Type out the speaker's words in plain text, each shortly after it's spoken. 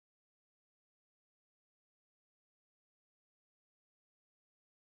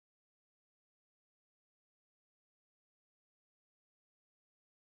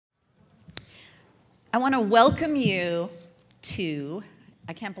I want to welcome you to,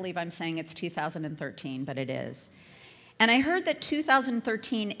 I can't believe I'm saying it's 2013, but it is. And I heard that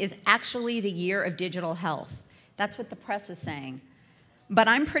 2013 is actually the year of digital health. That's what the press is saying. But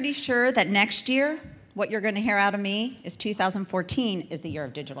I'm pretty sure that next year, what you're going to hear out of me is 2014 is the year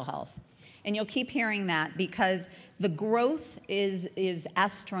of digital health. And you'll keep hearing that because the growth is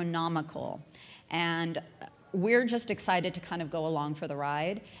astronomical. And we're just excited to kind of go along for the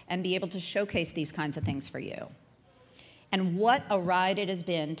ride and be able to showcase these kinds of things for you. And what a ride it has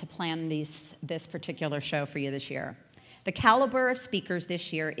been to plan this particular show for you this year. The caliber of speakers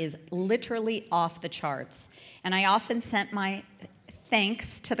this year is literally off the charts. And I often sent my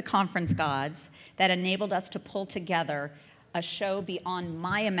thanks to the conference gods that enabled us to pull together a show beyond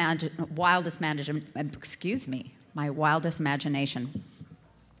my wildest imagination.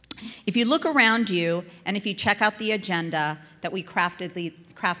 If you look around you and if you check out the agenda that we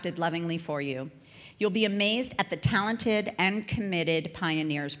crafted lovingly for you, you'll be amazed at the talented and committed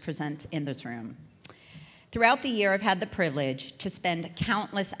pioneers present in this room. Throughout the year, I've had the privilege to spend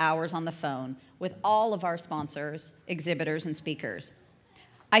countless hours on the phone with all of our sponsors, exhibitors, and speakers.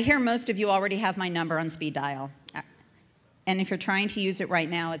 I hear most of you already have my number on speed dial. And if you're trying to use it right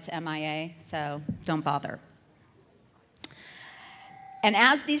now, it's MIA, so don't bother. And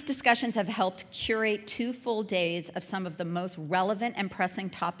as these discussions have helped curate 2 full days of some of the most relevant and pressing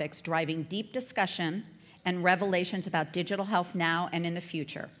topics driving deep discussion and revelations about digital health now and in the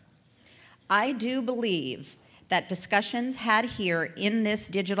future, I do believe that discussions had here in this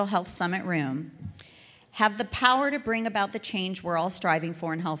Digital Health Summit room have the power to bring about the change we're all striving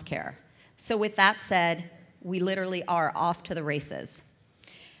for in healthcare. So with that said, we literally are off to the races.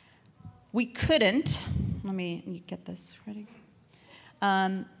 We couldn't, let me get this ready.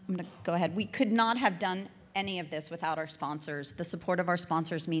 I'm gonna go ahead. We could not have done any of this without our sponsors. The support of our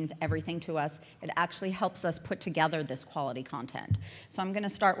sponsors means everything to us. It actually helps us put together this quality content. So I'm gonna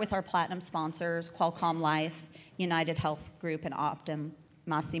start with our platinum sponsors, Qualcomm Life, United Health Group and Optum,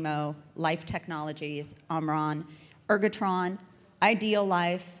 Massimo, Life Technologies, Omron, Ergotron, Ideal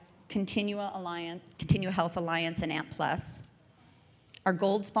Life, Continua Health Alliance, and Ant Plus. Our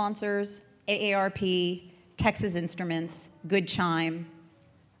gold sponsors, AARP, Texas Instruments, Good Chime,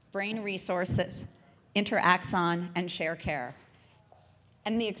 Brain Resources, Interaxon, and ShareCare.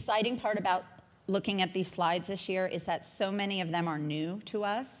 And the exciting part about looking at these slides this year is that so many of them are new to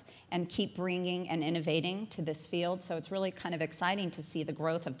us and keep bringing and innovating to this field. So it's really kind of exciting to see the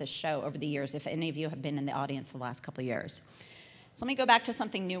growth of this show over the years, if any of you have been in the audience the last couple of years. So let me go back to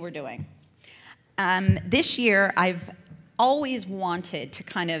something new we're doing. This year, I've always wanted to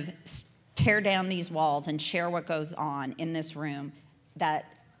kind of tear down these walls and share what goes on in this room that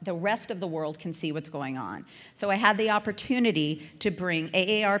the rest of the world can see what's going on. So I had the opportunity to bring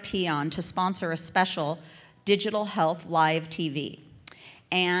AARP on to sponsor a special Digital Health Live TV.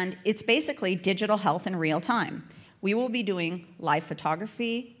 And it's basically digital health in real time. We will be doing live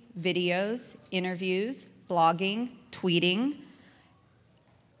photography, videos, interviews, blogging, tweeting,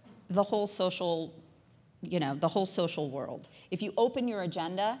 the whole social, the whole social world. If you open your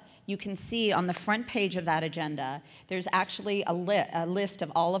agenda, you can see on the front page of that agenda, there's actually a list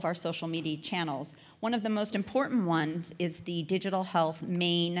of all of our social media channels. One of the most important ones is the digital health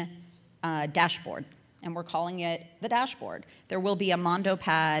main dashboard, and we're calling it the dashboard. There will be a Mondo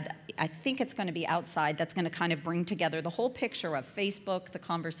pad, I think it's going to be outside, that's going to kind of bring together the whole picture of Facebook, the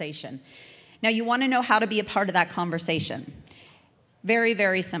conversation. Now, you want to know how to be a part of that conversation. Very,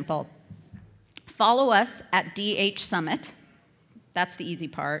 very simple. Follow us at DH Summit. That's the easy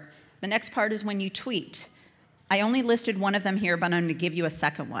part. The next part is when you tweet. I only listed one of them here, but I'm going to give you a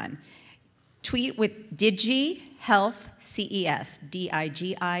second one. Tweet with DigiHealthCES,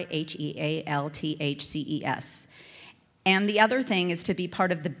 DIGIHEALTHCES. And the other thing is to be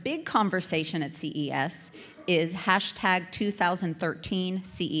part of the big conversation at CES is hashtag 2013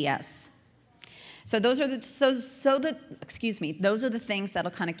 CES. So those are the those are the things that'll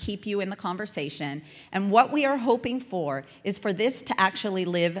kind of keep you in the conversation. And what we are hoping for is for this to actually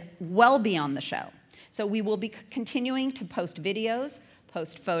live well beyond the show. So we will be continuing to post videos,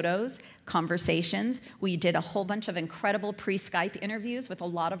 post photos, conversations. We did a whole bunch of incredible pre-Skype interviews with a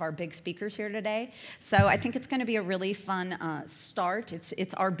lot of our big speakers here today. So I think it's going to be a really fun start.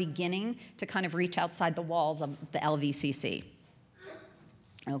 It's our beginning to kind of reach outside the walls of the LVCC.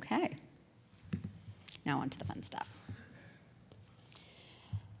 Okay. Now on to the fun stuff.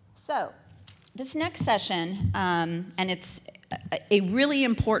 So this next session, and it's a really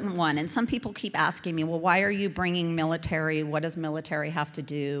important one, and some people keep asking me, well, why are you bringing military? What does military have to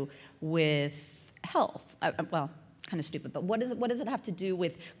do with health? Well, kind of stupid, but what does it have to do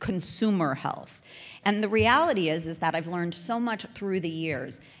with consumer health? And the reality is that I've learned so much through the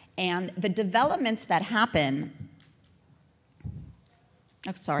years, and the developments that happen,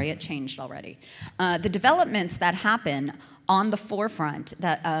 oh, sorry, it changed already. The developments that happen on the forefront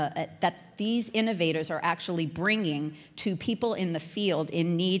that these innovators are actually bringing to people in the field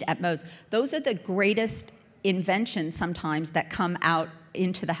in need at most, those are the greatest inventions sometimes that come out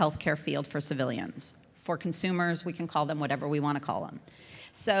into the healthcare field for civilians. For consumers, we can call them whatever we want to call them.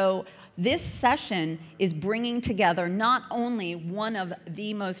 So this session is bringing together not only one of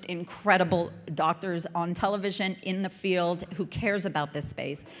the most incredible doctors on television in the field who cares about this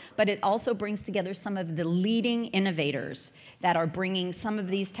space, but it also brings together some of the leading innovators that are bringing some of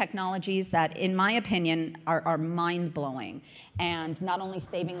these technologies that, in my opinion, are mind-blowing, and not only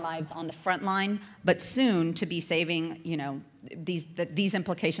saving lives on the front line, but soon to be saving, you know, these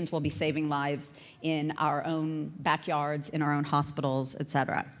implications will be saving lives in our own backyards, in our own hospitals, et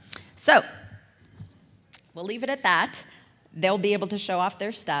cetera. So we'll leave it at that. They'll be able to show off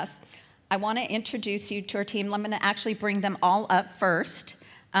their stuff. I want to introduce you to our team. I'm going to actually bring them all up first.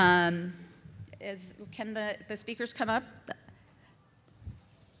 Can the speakers come up?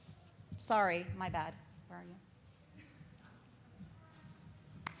 Sorry, my bad. Where are you?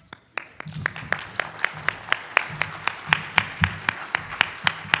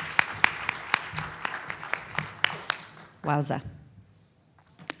 Wowza.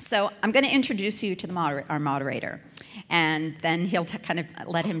 So I'm going to introduce you to our moderator, and then he'll kind of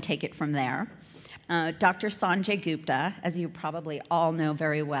let him take it from there. Dr. Sanjay Gupta, as you probably all know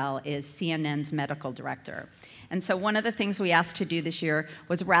very well, is CNN's medical director. And so one of the things we asked to do this year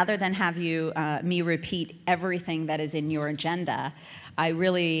was, rather than have me repeat everything that is in your agenda, I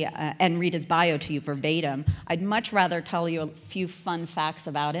really, and read his bio to you verbatim, I'd much rather tell you a few fun facts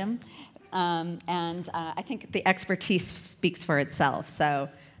about him. I think the expertise speaks for itself. So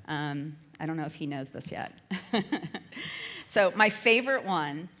I don't know if he knows this yet. So my favorite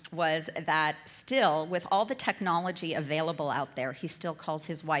one was that still, with all the technology available out there, he still calls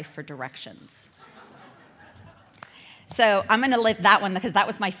his wife for directions. So I'm going to live that one because that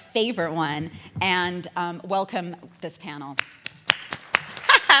was my favorite one. And welcome this panel.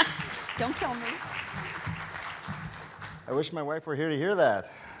 Don't kill me. I wish my wife were here to hear that.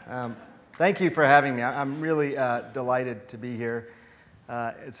 Thank you for having me. I'm really delighted to be here.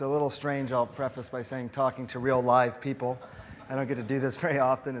 It's a little strange, I'll preface by saying, talking to real live people. I don't get to do this very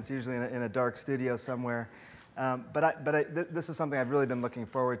often. It's usually in a dark studio somewhere. This is something I've really been looking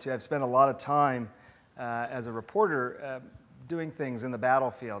forward to. I've spent a lot of time as a reporter doing things in the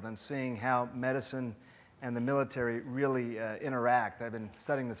battlefield and seeing how medicine and the military really interact. I've been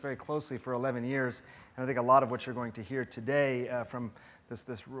studying this very closely for 11 years, and I think a lot of what you're going to hear today from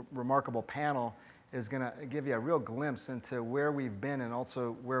this remarkable panel is going to give you a real glimpse into where we've been and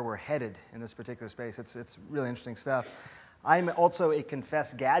also where we're headed in this particular space. It's really interesting stuff. I'm also a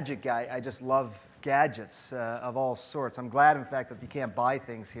confessed gadget guy. I just love gadgets of all sorts. I'm glad, in fact, that you can't buy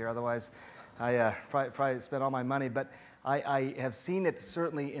things here. Otherwise, I probably spend all my money. But I have seen it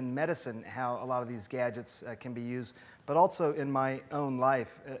certainly in medicine, how a lot of these gadgets can be used, but also in my own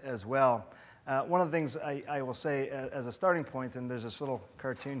life as well. One of the things I will say as a starting point, and there's this little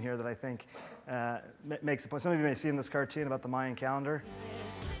cartoon here that I think makes the point. Some of you may have seen this cartoon about the Mayan calendar.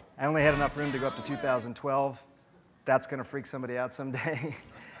 I only had enough room to go up to 2012. That's going to freak somebody out someday.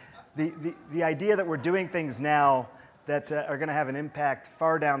 The idea that we're doing things now that are going to have an impact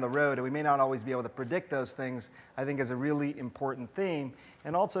far down the road, and we may not always be able to predict those things, I think is a really important theme.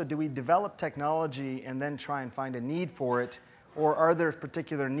 And also, do we develop technology and then try and find a need for it, or are there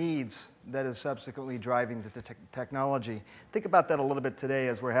particular needs that is subsequently driving the technology? Think about that a little bit today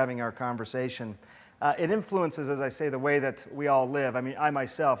as we're having our conversation. It influences, as I say, the way that we all live. I mean, I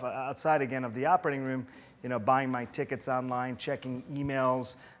myself, outside again of the operating room, buying my tickets online, checking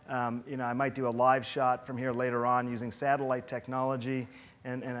emails. I might do a live shot from here later on using satellite technology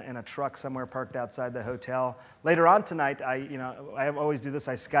and a truck somewhere parked outside the hotel. Later on tonight, I always do this.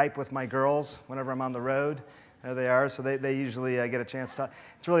 I Skype with my girls whenever I'm on the road. There they are, so they usually get a chance to talk.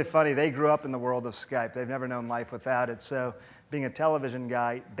 It's really funny. They grew up in the world of Skype. They've never known life without it. So being a television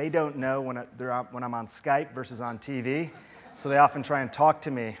guy, they don't know when I'm on Skype versus on TV. So they often try and talk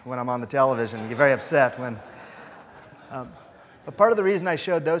to me when I'm on the television. Get very upset when. But part of the reason I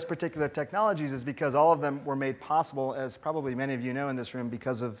showed those particular technologies is because all of them were made possible, as probably many of you know in this room,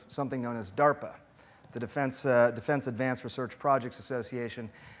 because of something known as DARPA, the Defense Advanced Research Projects Association.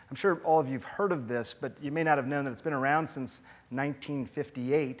 I'm sure all of you have heard of this, but you may not have known that it's been around since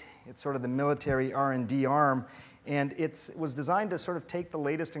 1958. It's sort of the military R&D arm, and it was designed to sort of take the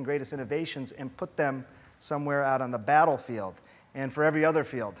latest and greatest innovations and put them somewhere out on the battlefield, and for every other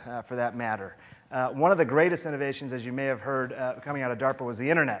field, for that matter. One of the greatest innovations, as you may have heard, coming out of DARPA was the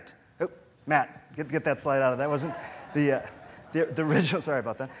internet. Oh, Matt, get that slide out of that. Wasn't the original, sorry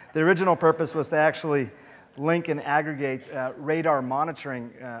about that. The original purpose was to actually link and aggregate radar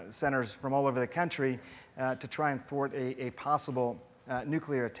monitoring centers from all over the country to try and thwart a possible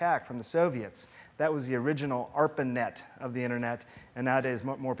nuclear attack from the Soviets. That was the original ARPANET of the internet, and nowadays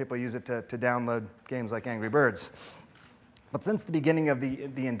more people use it to download games like Angry Birds. But since the beginning of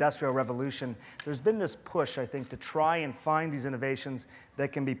the Industrial Revolution, there's been this push, I think, to try and find these innovations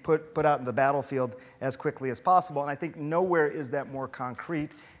that can be put out in the battlefield as quickly as possible. And I think nowhere is that more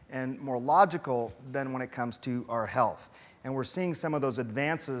concrete and more logical than when it comes to our health. And we're seeing some of those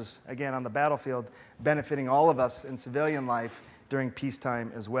advances, again, on the battlefield, benefiting all of us in civilian life during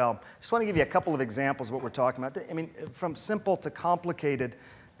peacetime as well. Just want to give you a couple of examples of what we're talking about. I mean, from simple to complicated,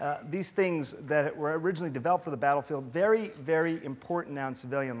 these things that were originally developed for the battlefield, very, very important now in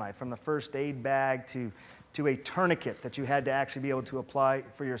civilian life, from the first aid bag to a tourniquet that you had to actually be able to apply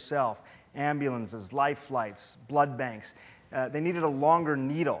for yourself, ambulances, life flights, blood banks. They needed a longer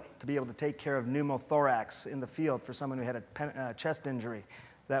needle to be able to take care of pneumothorax in the field for someone who had a chest injury.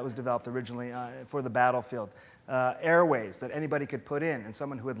 That was developed originally for the battlefield. Airways that anybody could put in, and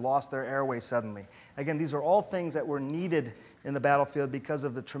someone who had lost their airway suddenly. Again, these are all things that were needed in the battlefield because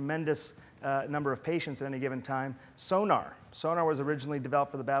of the tremendous number of patients at any given time. Sonar. Sonar was originally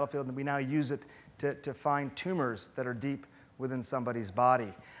developed for the battlefield, and we now use it to find tumors that are deep within somebody's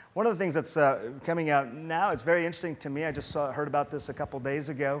body. One of the things that's coming out now, it's very interesting to me. I just heard about this a couple days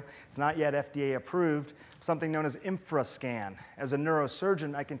ago. It's not yet FDA approved, something known as infrascan. As a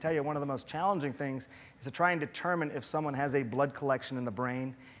neurosurgeon, I can tell you one of the most challenging things is to try and determine if someone has a blood collection in the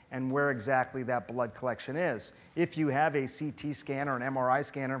brain and where exactly that blood collection is. If you have a CT scan or an MRI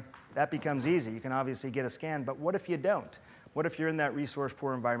scanner, that becomes easy. You can obviously get a scan, but what if you don't? What if you're in that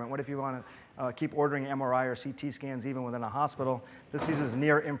resource-poor environment? What if you want to keep ordering MRI or CT scans even within a hospital? This uses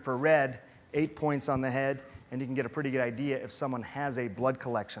near-infrared, 8 points on the head, and you can get a pretty good idea if someone has a blood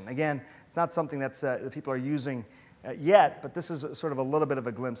collection. Again, it's not something that people are using yet, but this is sort of a little bit of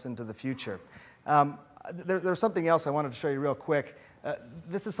a glimpse into the future. There's something else I wanted to show you real quick.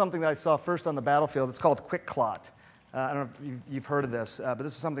 This is something that I saw first on the battlefield. It's called Quick Clot. I don't know if you've heard of this, but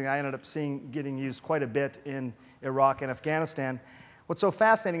this is something I ended up seeing getting used quite a bit in Iraq and Afghanistan. What's so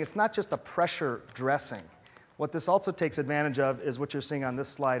fascinating, it's not just a pressure dressing. What this also takes advantage of is what you're seeing on this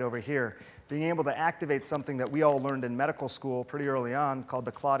slide over here, being able to activate something that we all learned in medical school pretty early on called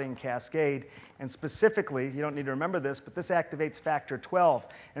the clotting cascade. And specifically, you don't need to remember this, but this activates factor 12.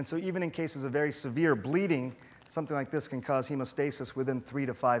 And so even in cases of very severe bleeding, something like this can cause hemostasis within 3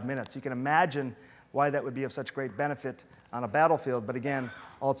 to 5 minutes. You can imagine why that would be of such great benefit on a battlefield, but again,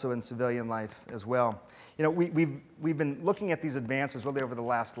 also in civilian life as well. You know, we've been looking at these advances really over the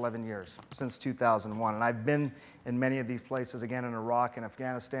last 11 years, since 2001, and I've been in many of these places, again in Iraq and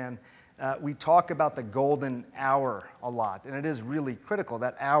Afghanistan. We talk about the golden hour a lot, and it is really critical,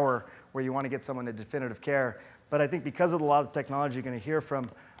 that hour where you want to get someone to definitive care. But I think because of a lot of the technology you're going to hear from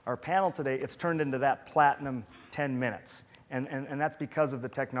our panel today, it's turned into that platinum 10 minutes. And that's because of the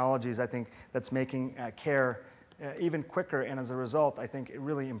technologies, I think, that's making care even quicker, and as a result, I think,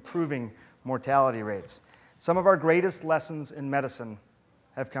 really improving mortality rates. Some of our greatest lessons in medicine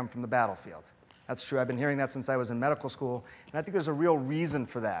have come from the battlefield. That's true. I've been hearing that since I was in medical school, and I think there's a real reason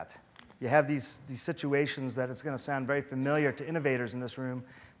for that. You have these situations that it's going to sound very familiar to innovators in this room,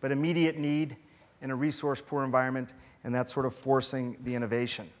 but immediate need in a resource-poor environment, and that's sort of forcing the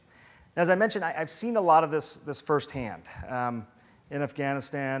innovation. As I mentioned, I've seen a lot of this firsthand. In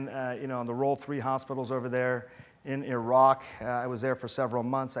Afghanistan, you know, on the Roll 3 hospitals over there. In Iraq, I was there for several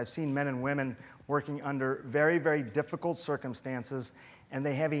months. I've seen men and women working under very, very difficult circumstances, and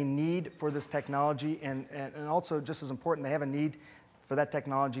they have a need for this technology, and also, just as important, they have a need for that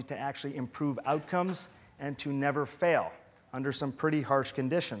technology to actually improve outcomes and to never fail under some pretty harsh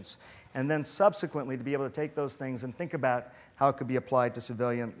conditions. And then subsequently to be able to take those things and think about how it could be applied to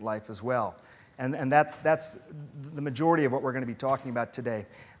civilian life as well. And that's the majority of what we're going to be talking about today.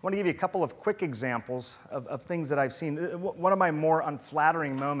 I want to give you a couple of quick examples of things that I've seen. One of my more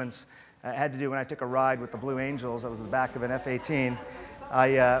unflattering moments had to do when I took a ride with the Blue Angels. I was in the back of an F-18.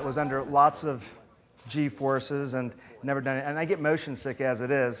 I was under lots of G-forces and never done it. And I get motion sick as it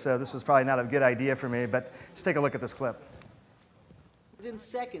is, so this was probably not a good idea for me, but just take a look at this clip. Within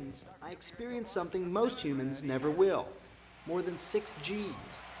seconds, I experienced something most humans never will. More than 6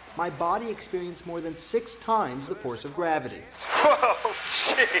 Gs. My body experienced more than 6 times the force of gravity. Whoa,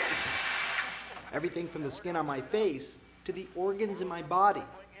 jeez. Everything from the skin on my face to the organs in my body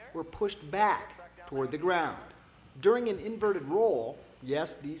were pushed back toward the ground. During an inverted roll,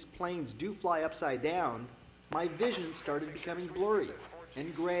 yes, these planes do fly upside down, my vision started becoming blurry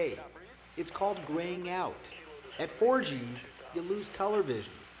and gray. It's called graying out. At 4 Gs, you lose color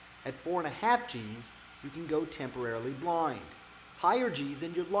vision. At 4.5 Gs, you can go temporarily blind. Higher Gs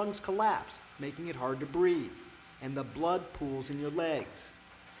and your lungs collapse, making it hard to breathe, and the blood pools in your legs.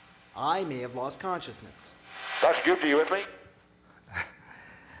 I may have lost consciousness. Dr. Gupta, you with me?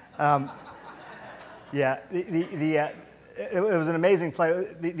 Yeah, it was an amazing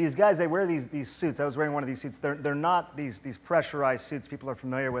flight. These guys, they wear these suits. I was wearing one of these suits. They're not these pressurized suits people are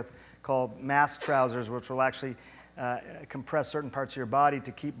familiar with called mask trousers, which will actually compress certain parts of your body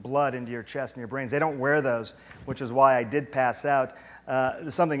to keep blood into your chest and your brains. They don't wear those, which is why I did pass out.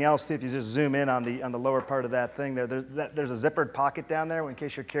 There's something else, if you just zoom in on the lower part of that thing there. There's a zippered pocket down there, in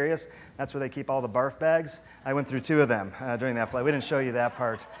case you're curious. That's where they keep all the barf bags. I went through 2 of them during that flight. We didn't show you that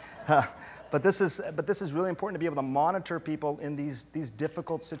part. But this is really important to be able to monitor people in these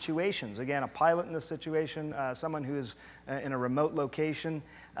difficult situations. Again, a pilot in this situation, someone who is in a remote location,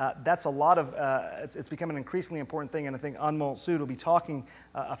 that's a lot of, it's become an increasingly important thing, and I think Anmol Sood will be talking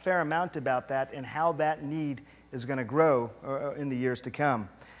a fair amount about that and how that need is going to grow in the years to come.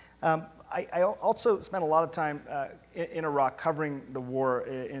 I also spent a lot of time in Iraq covering the war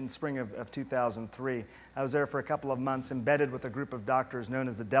in spring of 2003. I was there for a couple of months, embedded with a group of doctors known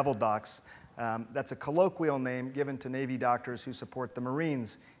as the Devil Docs. That's a colloquial name given to Navy doctors who support the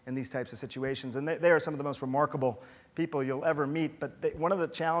Marines in these types of situations. And they are some of the most remarkable people you'll ever meet. But one of the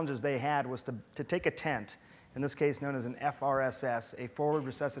challenges they had was to take a tent, in this case known as an FRSS, a forward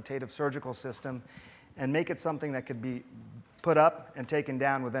resuscitative surgical system, and make it something that could be put up and taken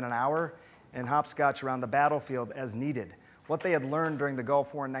down within an hour and hopscotch around the battlefield as needed. What they had learned during the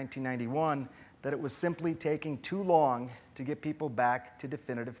Gulf War in 1991, that it was simply taking too long to get people back to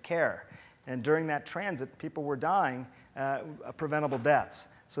definitive care. And during that transit, people were dying preventable deaths.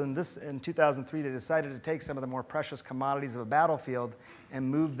 So in 2003, they decided to take some of the more precious commodities of a battlefield and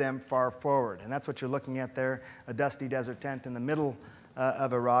move them far forward. And that's what you're looking at there, a dusty desert tent in the middle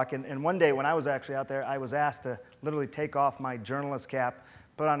of Iraq. And one day when I was actually out there, I was asked to literally take off my journalist cap,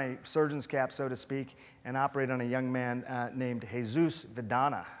 put on a surgeon's cap, so to speak, and operate on a young man named Jesus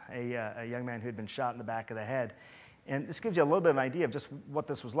Vidana, a young man who had been shot in the back of the head. And this gives you a little bit of an idea of just what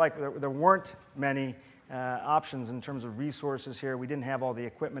this was like. There weren't many options in terms of resources here. We didn't have all the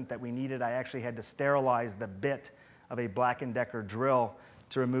equipment that we needed. I actually had to sterilize the bit of a Black & Decker drill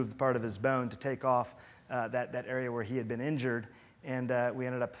to remove the part of his bone to take off that area where he had been injured. And we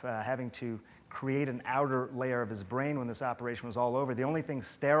ended up having to create an outer layer of his brain when this operation was all over. The only thing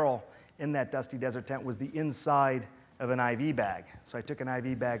sterile in that dusty desert tent was the inside of an IV bag. So I took an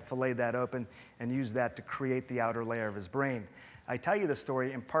IV bag, filleted that open, and used that to create the outer layer of his brain. I tell you this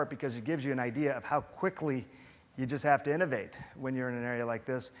story in part because it gives you an idea of how quickly you just have to innovate when you're in an area like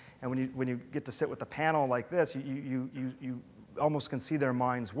this. And when you get to sit with a panel like this, you almost can see their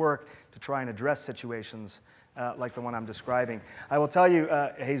minds work to try and address situations like the one I'm describing. I will tell you,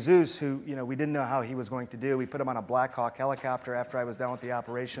 Jesus, who we didn't know how he was going to do. We put him on a Black Hawk helicopter after I was done with the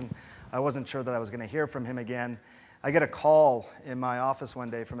operation. I wasn't sure that I was going to hear from him again. I get a call in my office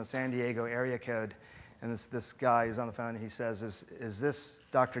one day from a San Diego area code, and this guy is on the phone, and he says, is this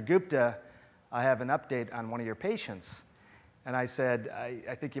Dr. Gupta? I have an update on one of your patients. And I said,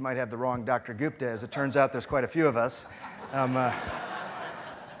 I think you might have the wrong Dr. Gupta. As it turns out, there's quite a few of us.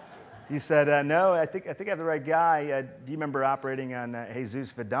 He said, no, I think I have the right guy. Do you remember operating on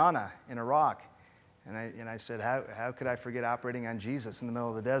Jesus Vidana in Iraq? And I said, how could I forget operating on Jesus in the middle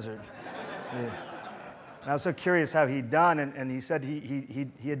of the desert? Yeah. And I was so curious how he'd done, and he said he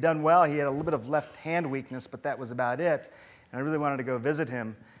had done well. He had a little bit of left hand weakness, but that was about it. And I really wanted to go visit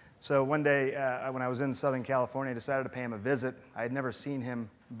him. So one day when I was in Southern California, I decided to pay him a visit. I had never seen him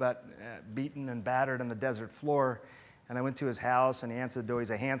but beaten and battered on the desert floor. And I went to his house, and he answered the door. He's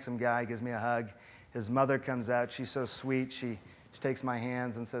a handsome guy, gives me a hug. His mother comes out. She's so sweet. She takes my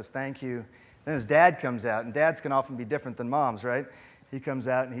hands and says, thank you. Then his dad comes out, and dads can often be different than moms, right? He comes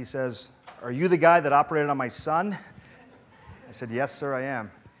out, and he says, are you the guy that operated on my son? I said, yes, sir, I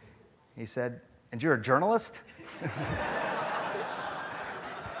am. He said, and you're a journalist?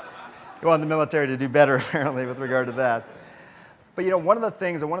 He wanted the military to do better, apparently, with regard to that. But one of the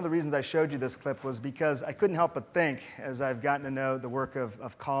things, and one of the reasons I showed you this clip was because I couldn't help but think, as I've gotten to know the work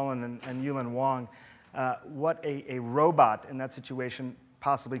of Colin and Yulun Wang, what a robot in that situation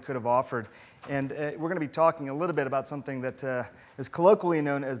possibly could have offered. And we're going to be talking a little bit about something that is colloquially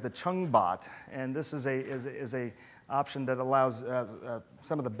known as the Chungbot. And this is a option that allows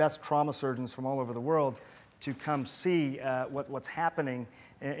some of the best trauma surgeons from all over the world to come see what's happening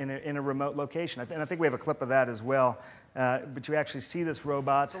in a remote location. And I think we have a clip of that as well. But you actually see this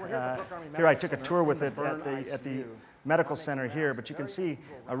robot. So we're here at the Brooke Army Here I Medical took a Center tour in with the it burn at the ICU. medical center here, but you can see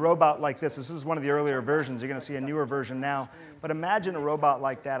a robot like this. This is one of the earlier versions. You're going to see a newer version now. But imagine a robot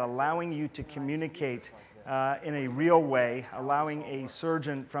like that allowing you to communicate in a real way, allowing a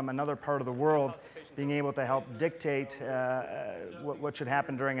surgeon from another part of the world being able to help dictate what should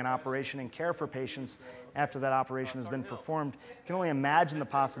happen during an operation and care for patients after that operation has been performed. You can only imagine the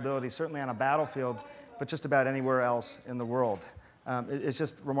possibilities, certainly on a battlefield, but just about anywhere else in the world. It's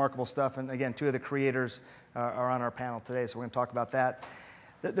just remarkable stuff. And again, two of the creators are on our panel today, so we're going to talk about that.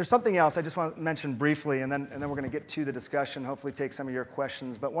 There's something else I just want to mention briefly, and then we're going to get to the discussion, hopefully take some of your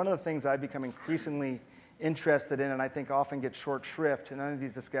questions. But one of the things I've become increasingly interested in, and I think often gets short shrift in any of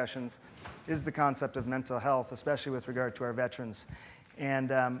these discussions, is the concept of mental health, especially with regard to our veterans.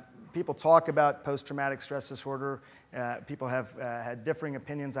 And people talk about post-traumatic stress disorder. People have had differing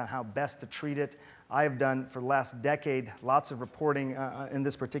opinions on how best to treat it. I have done, for the last decade, lots of reporting in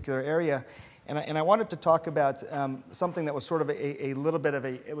this particular area. And I wanted to talk about something that was sort of a little bit of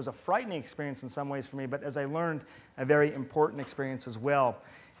it was a frightening experience in some ways for me, but as I learned, a very important experience as well.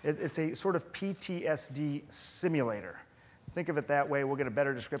 It's a sort of PTSD simulator. Think of it that way. We'll get a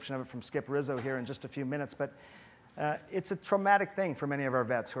better description of it from Skip Rizzo here in just a few minutes, but it's a traumatic thing for many of our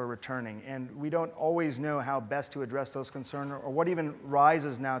vets who are returning, and we don't always know how best to address those concerns or what even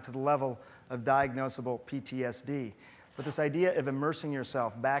rises now to the level of diagnosable PTSD. But this idea of immersing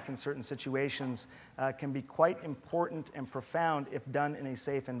yourself back in certain situations can be quite important and profound if done in a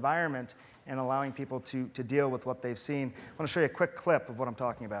safe environment and allowing people to deal with what they've seen. I want to show you a quick clip of what I'm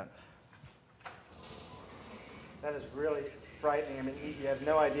talking about. That is really frightening. I mean, you have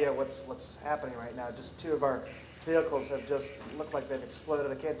no idea what's happening right now. Just two of our vehicles have just looked like they've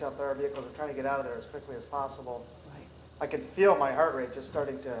exploded. I can't tell if our vehicles are trying to get out of there as quickly as possible. Right. I can feel my heart rate just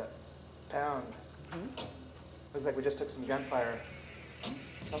starting to pound. Mm-hmm. Looks like we just took some gunfire.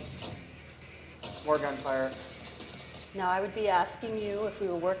 More gunfire. Now, I would be asking you, if we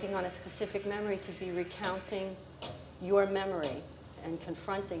were working on a specific memory, to be recounting your memory and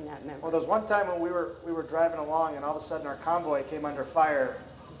confronting that memory. Well, there was one time when we were driving along, and all of a sudden our convoy came under fire.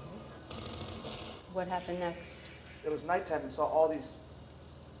 What happened next? It was nighttime, and saw all these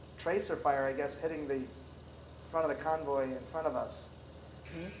tracer fire, I guess, hitting the front of the convoy in front of us.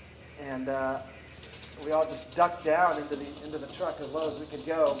 Mm-hmm. And we all just ducked down into the truck as low as we could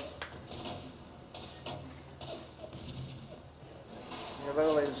go. You're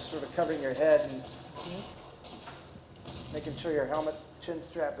literally just sort of covering your head and making sure your helmet chin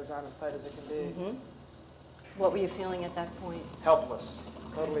strap is on as tight as it can be. Mm-hmm. What were you feeling at that point? Helpless,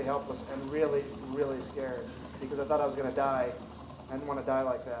 totally helpless, and really, really scared because I thought I was going to die. I didn't want to die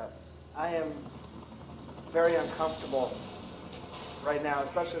like that. I am very uncomfortable right now,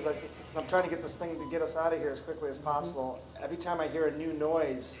 especially as I'm trying to get this thing to get us out of here as quickly as possible. Mm-hmm. Every time I hear a new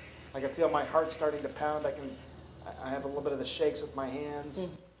noise, I can feel my heart starting to pound. I have a little bit of the shakes with my hands.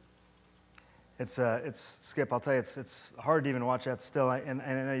 Mm. It's Skip, I'll tell you, it's hard to even watch that still, and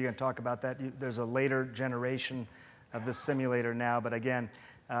I know you're going to talk about that. There's a later generation of this simulator now, but again,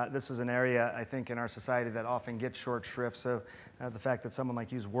 this is an area, I think, in our society that often gets short shrift, so the fact that someone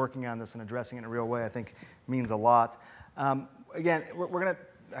like you is working on this and addressing it in a real way, I think, means a lot. Again, we're going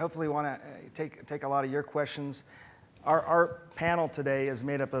to hopefully want to take a lot of your questions. Our panel today is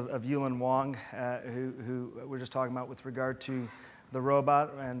made up of Yulun, Wang, who we're just talking about with regard to the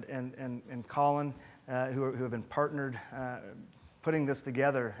robot, and Colin, who have been partnered putting this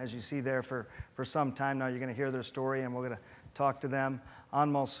together, as you see there, for some time now. You're going to hear their story, and we're going to talk to them.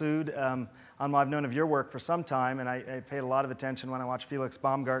 Anmol, Sood. Anmol, I've known of your work for some time, and I paid a lot of attention when I watched Felix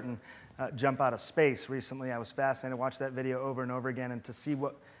Baumgarten jump out of space recently. I was fascinated to watch that video over and over again, and to see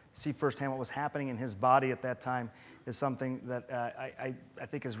firsthand what was happening in his body at that time is something that I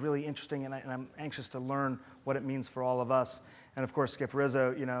think is really interesting, and I'm anxious to learn what it means for all of us. And of course, Skip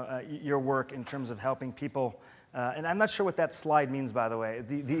Rizzo, your work in terms of helping people, and I'm not sure what that slide means, by the way,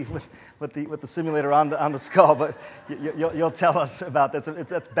 with the simulator on the skull, but you'll tell us about that.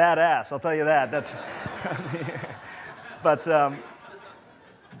 That's badass, I'll tell you that.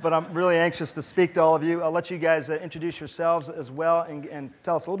 But I'm really anxious to speak to all of you. I'll let you guys introduce yourselves as well and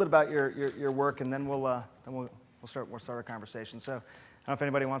tell us a little bit about your work, and then we'll start our conversation. So I don't know if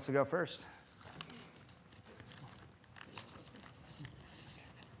anybody wants to go first.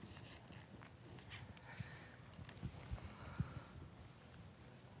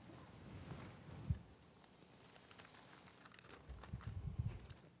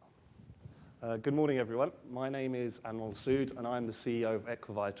 Good morning, everyone. My name is Anmol Sood, and I'm the CEO of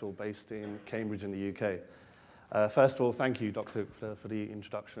Equivital, based in Cambridge in the UK. First of all, thank you, Dr. Gupta, for the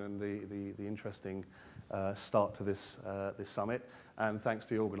introduction and the interesting start to this summit. And thanks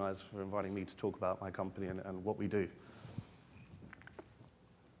to the organizers for inviting me to talk about my company and what we do.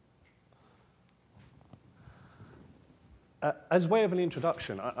 As way of an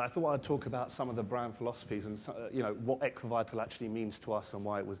introduction, I thought I'd talk about some of the brand philosophies and what Equivital actually means to us and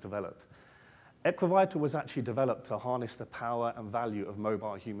why it was developed. Equivital was actually developed to harness the power and value of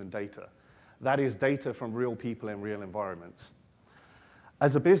mobile human data. That is data from real people in real environments.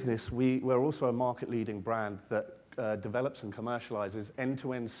 As a business, we're also a market-leading brand that develops and commercializes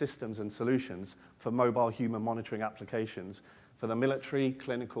end-to-end systems and solutions for mobile human monitoring applications for the military,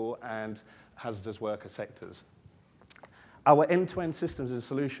 clinical, and hazardous worker sectors. Our end-to-end systems and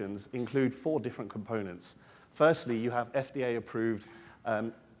solutions include 4 different components. Firstly, you have FDA-approved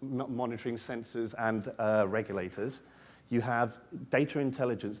monitoring sensors and regulators. You have data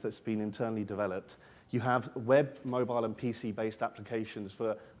intelligence that's been internally developed. You have web, mobile, and PC-based applications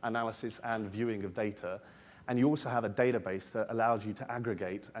for analysis and viewing of data. And you also have a database that allows you to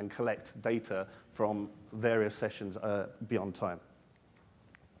aggregate and collect data from various sessions beyond time.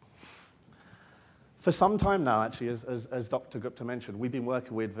 For some time now, actually, as Dr. Gupta mentioned, we've been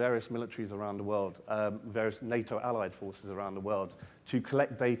working with various militaries around the world, various NATO allied forces around the world, to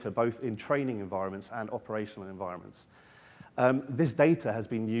collect data both in training environments and operational environments. This data has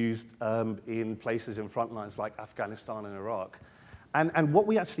been used in places in frontlines like Afghanistan and Iraq. And what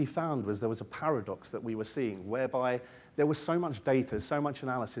we actually found was there was a paradox that we were seeing, whereby there was so much data, so much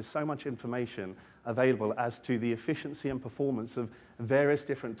analysis, so much information available as to the efficiency and performance of various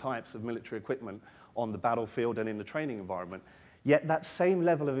different types of military equipment on the battlefield and in the training environment. Yet that same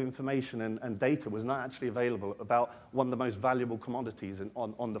level of information and data was not actually available about one of the most valuable commodities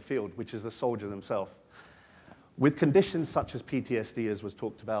on the field, which is the soldier themselves. With conditions such as PTSD, as was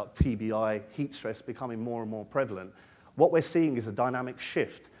talked about, TBI, heat stress becoming more and more prevalent, what we're seeing is a dynamic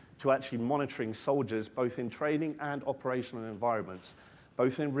shift to actually monitoring soldiers both in training and operational environments,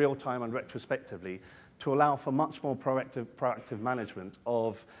 both in real time and retrospectively, to allow for much more proactive management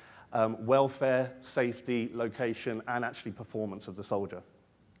of welfare, safety, location, and actually performance of the soldier.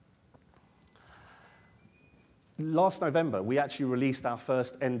 Last November, we actually released our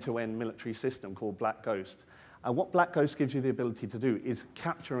first end-to-end military system called Black Ghost. And what Black Ghost gives you the ability to do is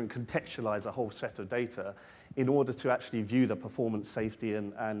capture and contextualize a whole set of data in order to actually view the performance, safety,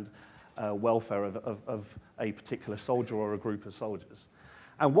 and welfare of a particular soldier or a group of soldiers.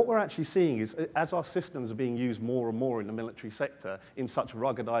 And what we're actually seeing is, as our systems are being used more and more in the military sector in such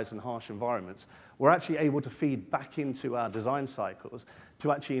ruggedized and harsh environments, we're actually able to feed back into our design cycles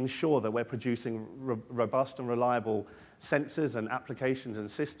to actually ensure that we're producing robust and reliable sensors and applications and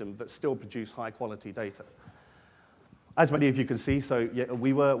systems that still produce high-quality data. As many of you can see, so yeah,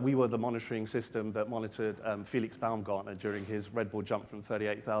 we were the monitoring system that monitored Felix Baumgartner during his Red Bull jump from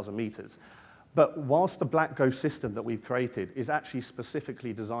 38,000 meters. But whilst the Black Ghost system that we've created is actually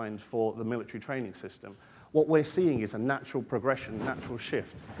specifically designed for the military training system, what we're seeing is a natural progression, natural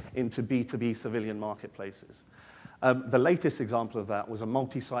shift into B2B civilian marketplaces. The latest example of that was a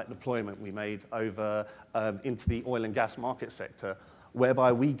multi-site deployment we made over into the oil and gas market sector,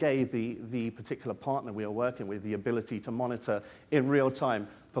 whereby we gave the particular partner we are working with the ability to monitor in real time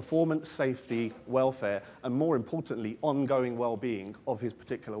performance, safety, welfare, and more importantly, ongoing well-being of his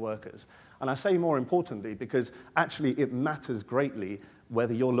particular workers. And I say more importantly because actually it matters greatly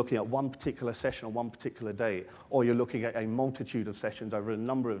whether you're looking at one particular session or one particular day, or you're looking at a multitude of sessions over a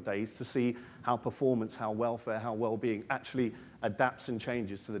number of days to see how performance, how welfare, how well-being actually adapts and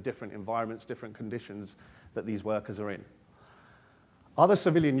changes to the different environments, different conditions that these workers are in. Other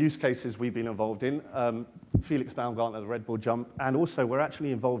civilian use cases we've been involved in, Felix Baumgartner, the Red Bull jump, and also we're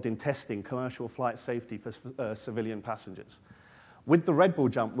actually involved in testing commercial flight safety for civilian passengers. With the Red Bull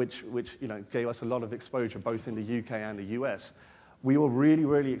jump, which gave us a lot of exposure both in the UK and the US, we were really,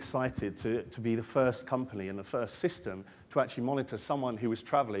 really excited to be the first company and the first system to actually monitor someone who was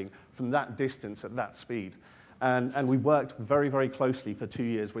traveling from that distance at that speed. And we worked very, very closely for 2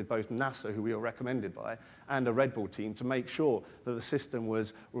 years with both NASA, who we were recommended by, and a Red Bull team to make sure that the system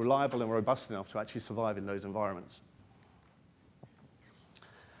was reliable and robust enough to actually survive in those environments.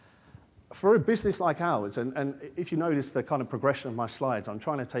 For a business like ours, and if you notice the kind of progression of my slides, I'm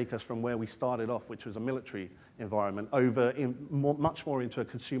trying to take us from where we started off, which was a military environment, over much more into a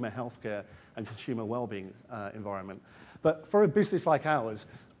consumer healthcare and consumer well-being environment. But for a business like ours,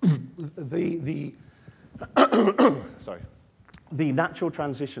 the natural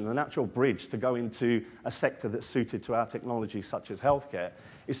transition, the natural bridge to go into a sector that's suited to our technology, such as healthcare,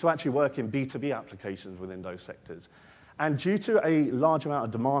 is to actually work in B2B applications within those sectors. And due to a large amount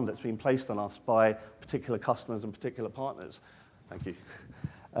of demand that's been placed on us by particular customers and particular partners, thank you,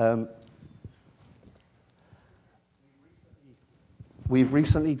 we've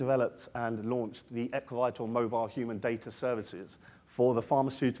recently developed and launched the Equivital mobile human data services for the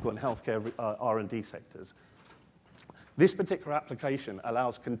pharmaceutical and healthcare R&D sectors. This particular application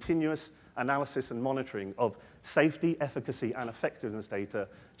allows continuous analysis and monitoring of safety, efficacy, and effectiveness data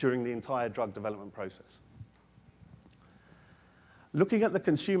during the entire drug development process. Looking at the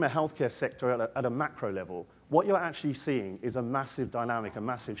consumer healthcare sector at a macro level, what you're actually seeing is a massive dynamic, a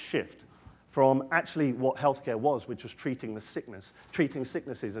massive shift from actually what healthcare was, which was treating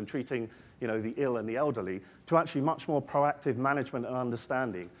sicknesses and treating the ill and the elderly, to actually much more proactive management and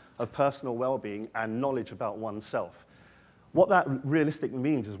understanding of personal well-being and knowledge about oneself. What that realistically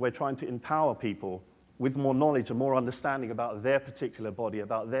means is we're trying to empower people with more knowledge and more understanding about their particular body,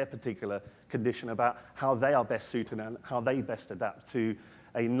 about their particular condition, about how they are best suited and how they best adapt to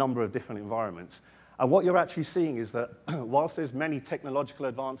a number of different environments. And what you're actually seeing is that whilst there's many technological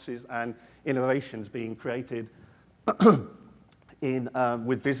advances and innovations being created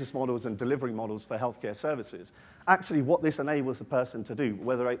with business models and delivery models for healthcare services, actually what this enables a person to do,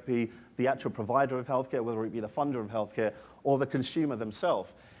 whether it be the actual provider of healthcare, whether it be the funder of healthcare, or the consumer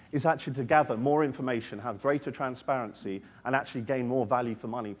themselves, is actually to gather more information, have greater transparency, and actually gain more value for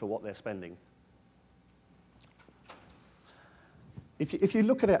money for what they're spending. If you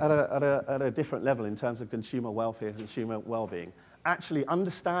look at it at a different level in terms of consumer welfare, consumer well-being, actually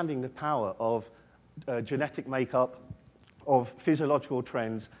understanding the power of genetic makeup, of physiological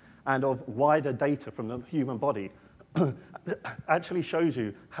trends, and of wider data from the human body actually shows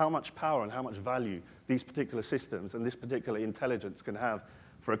you how much power and how much value these particular systems and this particular intelligence can have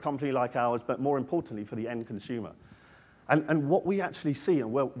for a company like ours, but more importantly for the end consumer. And what we actually see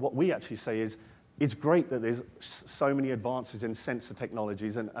and what we actually say is, it's great that there's so many advances in sensor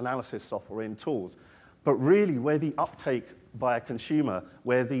technologies and analysis software and tools, but really where the uptake by a consumer,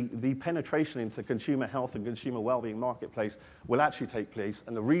 where the penetration into the consumer health and consumer well-being marketplace will actually take place,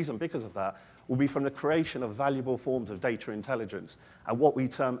 and the reason because of that will be from the creation of valuable forms of data intelligence and what we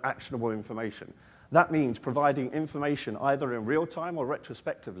term actionable information. That means providing information either in real time or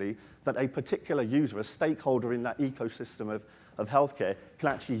retrospectively that a particular user, a stakeholder in that ecosystem of healthcare, can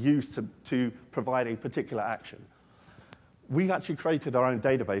actually use to provide a particular action. We've actually created our own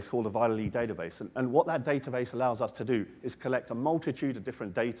database called a Vitally database, and what that database allows us to do is collect a multitude of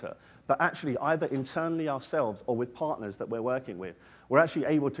different data, but actually either internally ourselves or with partners that we're working with, we're actually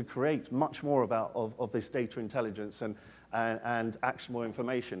able to create much more of this data intelligence and actionable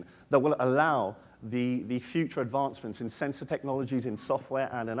information that will allow the future advancements in sensor technologies, in software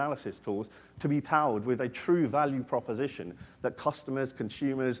and analysis tools to be powered with a true value proposition that customers,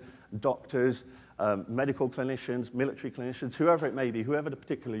 consumers, doctors, medical clinicians, military clinicians, whoever it may be, whoever the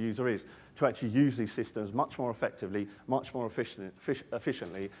particular user is, to actually use these systems much more effectively, much more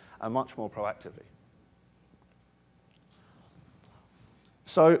efficiently, and much more proactively.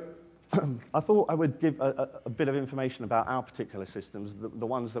 So I thought I would give a bit of information about our particular systems, the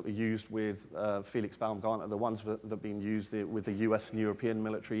ones that were used with Felix Baumgartner, the ones that have been used with the US and European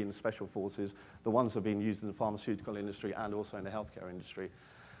military and special forces, the ones that have been used in the pharmaceutical industry and also in the healthcare industry.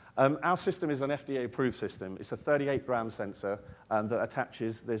 Our system is an FDA-approved system. It's a 38-gram sensor that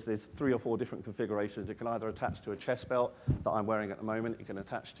attaches, there's 3 or 4 different configurations. It can either attach to a chest belt that I'm wearing at the moment. It can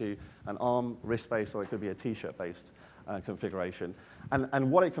attach to an arm, wrist-based, or it could be a T-shirt-based configuration. And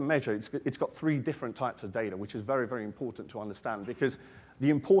what it can measure, it's got 3 different types of data, which is very, very important to understand, because the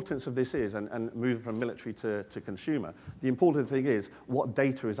importance of this is, and moving from military to consumer, the important thing is what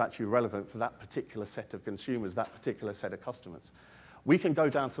data is actually relevant for that particular set of consumers, that particular set of customers. We can go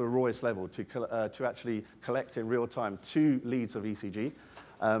down to the rawest level to actually collect in real time 2 leads of ECG,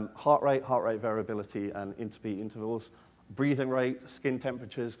 heart rate variability and interbeat intervals, breathing rate, skin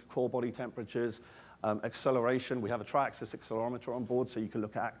temperatures, core body temperatures, acceleration. We have a tri-axis accelerometer on board, so you can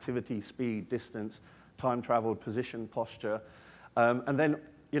look at activity, speed, distance, time traveled, position, posture. And then,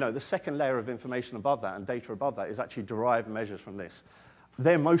 the second layer of information above that and data above that is actually derived measures from this.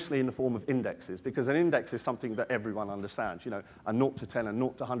 They're mostly in the form of indexes, because an index is something that everyone understands, a 0 to 10, a 0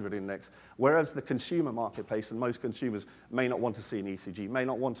 to 100 index, whereas the consumer marketplace and most consumers may not want to see an ECG, may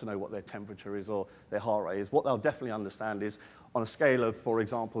not want to know what their temperature is or their heart rate is. What they'll definitely understand is, on a scale of, for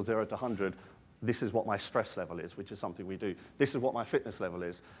example, 0 to 100, this is what my stress level is, which is something we do. This is what my fitness level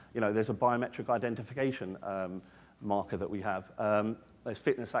is. There's a biometric identification marker that we have. There's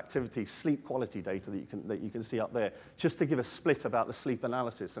fitness, activity, sleep quality data that you can see up there, just to give a split about the sleep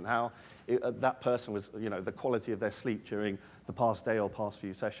analysis and how that person was, the quality of their sleep during the past day or past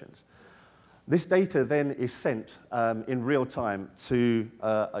few sessions. This data then is sent in real time to,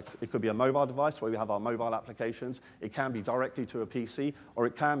 it could be a mobile device where we have our mobile applications. It can be directly to a PC, or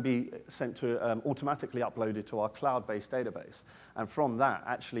it can be sent to, automatically uploaded to our cloud-based database. And from that,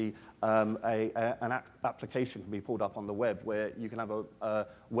 actually, an application can be pulled up on the web where you can have a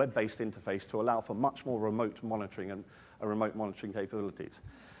web-based interface to allow for much more remote monitoring and remote monitoring capabilities.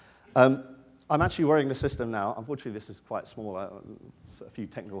 I'm actually wearing the system now. Unfortunately, this is quite small. A few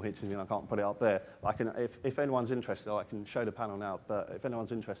technical hitches, I can't put it up there. I can, if anyone's interested, I can show the panel now, but if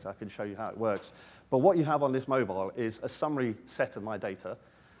anyone's interested, I can show you how it works. But what you have on this mobile is a summary set of my data,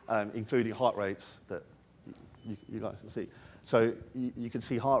 including heart rates that you guys can see. So you can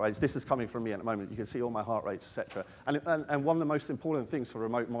see heart rates. This is coming from me at the moment. You can see all my heart rates, et cetera. And one of the most important things for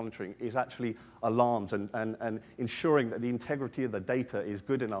remote monitoring is actually alarms and ensuring that the integrity of the data is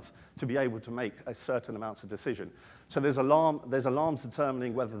good enough to be able to make a certain amounts of decision. So there's alarms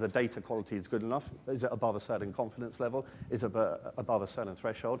determining whether the data quality is good enough. Is it above a certain confidence level? Is it above a certain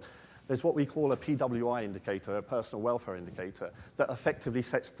threshold? There's what we call a PWI indicator, a personal welfare indicator, that effectively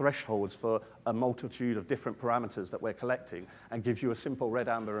sets thresholds for a multitude of different parameters that we're collecting and gives you a simple red,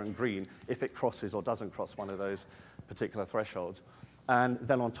 amber, and green if it crosses or doesn't cross one of those particular thresholds. And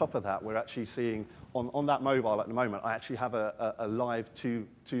then on top of that, we're actually seeing, on that mobile at the moment, I actually have a live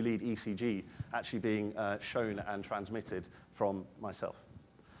two-lead ECG actually being shown and transmitted from myself.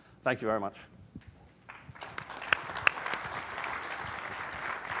 Thank you very much.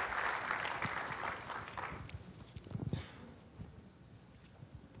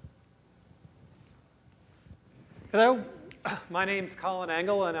 Hello, my name's Colin, and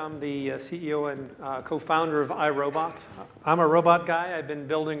I'm the CEO and co-founder of iRobot. I'm a robot guy. I've been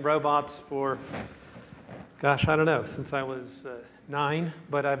building robots for, gosh, I don't know, since I was 9,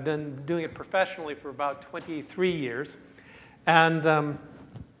 but I've been doing it professionally for about 23 years. And I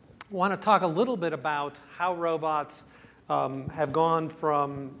want to talk a little bit about how robots have gone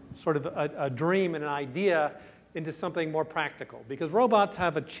from sort of a dream and an idea into something more practical. Because robots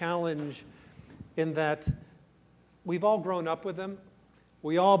have a challenge in that we've all grown up with them.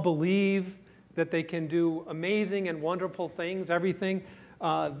 We all believe that they can do amazing and wonderful things, everything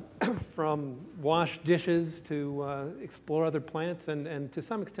from wash dishes to explore other plants, and to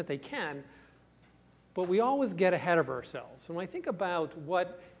some extent they can. But we always get ahead of ourselves. And when I think about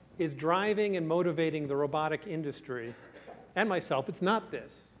what is driving and motivating the robotic industry, and myself, it's not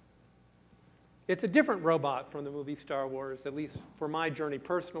this. It's a different robot from the movie Star Wars, at least for my journey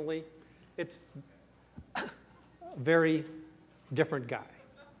personally. It's very different guy.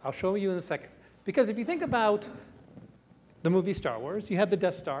 I'll show you in a second. Because if you think about the movie Star Wars, you had the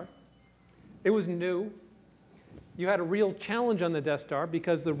Death Star. It was new. You had a real challenge on the Death Star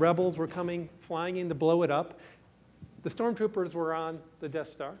because the rebels were coming, flying in to blow it up. The stormtroopers were on the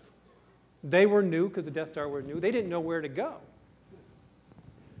Death Star. They were new because the Death Star were new. They didn't know where to go.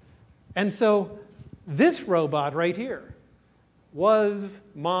 And so this robot right here was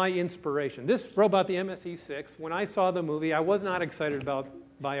my inspiration. This robot, the MSE-6, when I saw the movie, I was not excited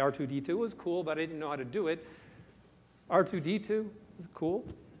by R2-D2. It was cool, but I didn't know how to do it. R2-D2 is cool.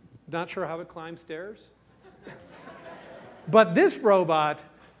 Not sure how it climbs stairs. But this robot,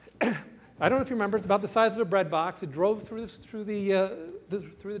 I don't know if you remember, it's about the size of a bread box. It drove through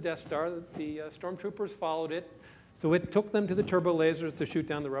the Death Star. The stormtroopers followed it. So it took them to the turbo lasers to shoot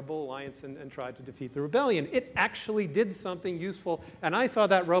down the Rebel Alliance and tried to defeat the rebellion. It actually did something useful. And I saw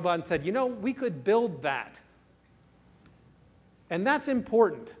that robot and said, you know, we could build that. And that's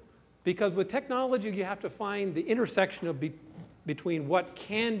important. Because with technology, you have to find the intersection of between what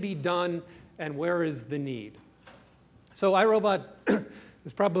can be done and where is the need. So iRobot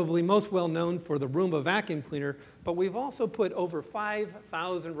is probably most well known for the Roomba vacuum cleaner, but we've also put over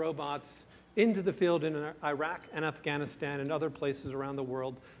 5,000 robots into the field in Iraq and Afghanistan and other places around the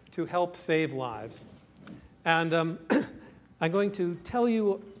world to help save lives. And I'm going to tell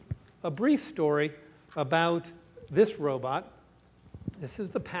you a brief story about this robot. This is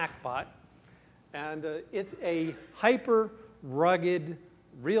the PackBot, and it's a hyper-rugged,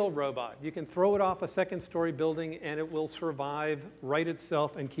 real robot. You can throw it off a second-story building, and it will survive, right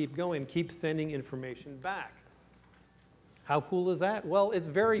itself, and keep going, keep sending information back. How cool is that? Well, it's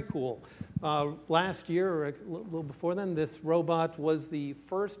very cool. Last year, or a little before then, this robot was the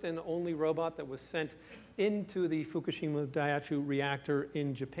first and only robot that was sent into the Fukushima Daiichi reactor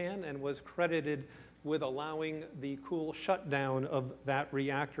in Japan and was credited with allowing the cool shutdown of that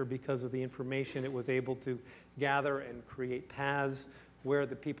reactor because of the information it was able to gather and create paths where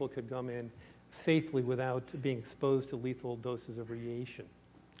the people could come in safely without being exposed to lethal doses of radiation.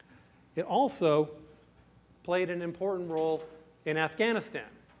 It also played an important role in Afghanistan.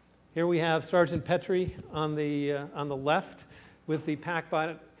 Here we have Sergeant Petrie on the left with the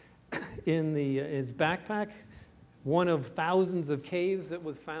PackBot in his backpack, one of thousands of caves that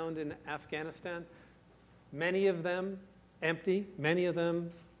was found in Afghanistan, many of them empty, many of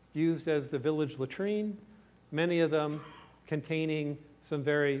them used as the village latrine, many of them containing some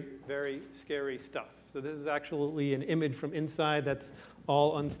very, very scary stuff. So this is actually an image from inside. That's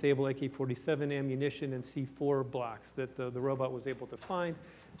all unstable AK-47 ammunition and C4 blocks that the robot was able to find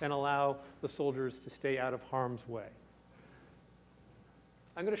and allow the soldiers to stay out of harm's way.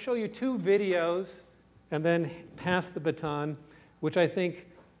 I'm going to show you two videos and then pass the baton, which I think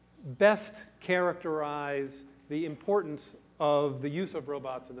best characterize the importance of the use of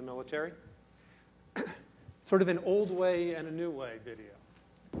robots in the military. Sort of an old way and a new way video.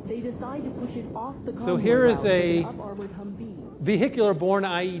 They decide to push it off the So here is a Humvee. vehicular-borne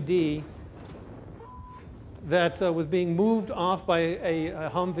IED that was being moved off by a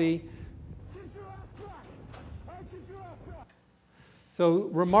Humvee. So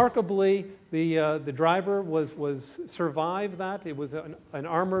remarkably, the driver survived that. It was an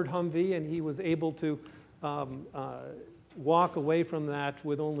armored Humvee, and he was able to walk away from that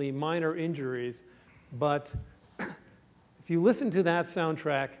with only minor injuries. But if you listen to that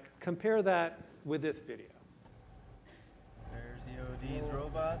soundtrack, compare that with this video. There's the OD's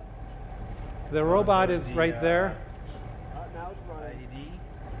robot. So the robot is right there. IED.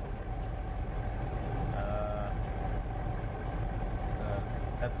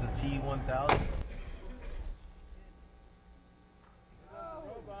 That's the T-1000.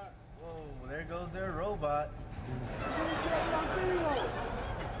 Whoa, there goes their robot.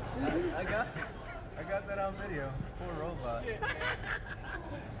 I got that on video. Poor robot.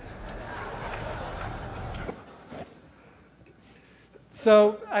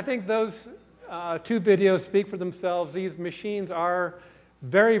 So I think those two videos speak for themselves. These machines are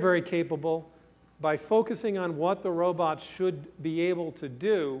very, very capable. By focusing on what the robots should be able to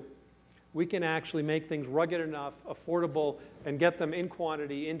do, we can actually make things rugged enough, affordable, and get them in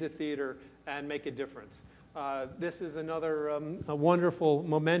quantity into theater and make a difference. This is another a wonderful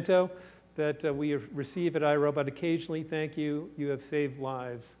memento that we receive at iRobot occasionally. Thank you. You have saved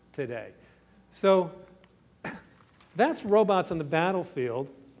lives today. So that's robots on the battlefield.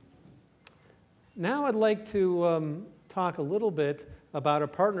 Now I'd like to talk a little bit about a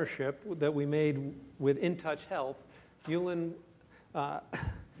partnership that we made with InTouch Health. Yulun,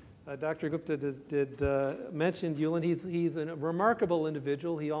 Dr. Gupta did mention Yulun. He's a remarkable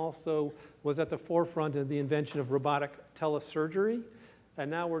individual. He also was at the forefront of the invention of robotic telesurgery. And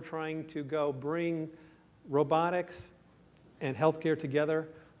now we're trying to bring robotics and healthcare together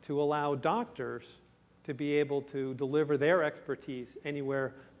to allow doctors to be able to deliver their expertise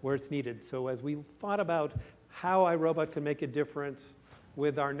anywhere where it's needed. So as we thought about how iRobot can make a difference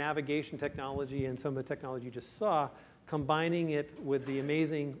with our navigation technology and some of the technology you just saw, combining it with the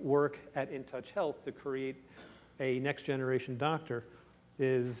amazing work at InTouch Health to create a next generation doctor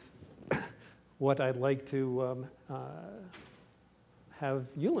is what I'd like to have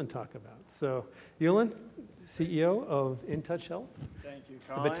Yulun talk about. So Yulun, CEO of InTouch Health. Thank you,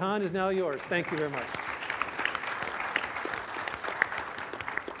 Colin. The baton is now yours. Thank you very much.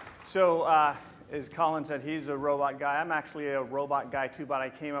 So, as Colin said, he's a robot guy. I'm actually a robot guy too, but I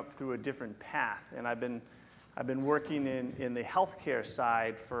came up through a different path. And I've been working in the healthcare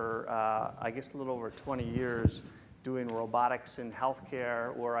side for, I guess, a little over 20 years, doing robotics in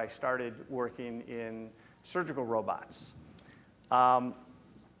healthcare, where I started working in surgical robots. So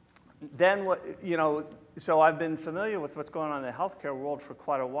I've been familiar with what's going on in the healthcare world for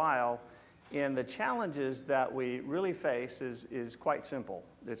quite a while. And the challenges that we really face is quite simple.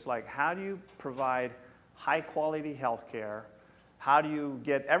 It's like, how do you provide high-quality healthcare? How do you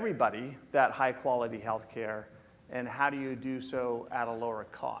get everybody that high-quality healthcare? And how do you do so at a lower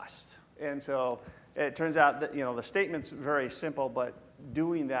cost? And so it turns out that the statement's very simple, but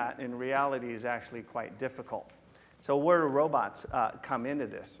doing that in reality is actually quite difficult. So where do robots come into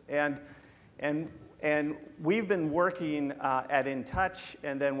this? And we've been working at InTouch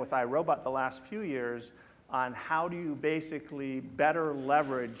and then with iRobot the last few years on how do you basically better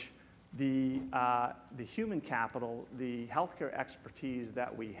leverage the human capital, the healthcare expertise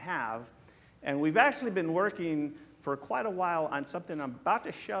that we have. And we've actually been working for quite a while on something I'm about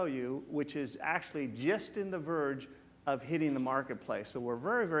to show you, which is actually just in the verge of hitting the marketplace. So we're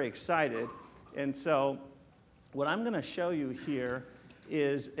very, very excited. And so what I'm going to show you here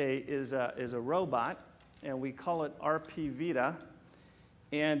is a robot, and we call it RP Vita.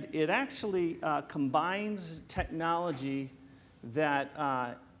 And it actually combines technology that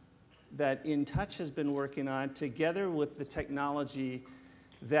InTouch has been working on together with the technology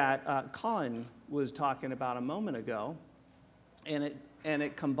that Colin was talking about a moment ago, and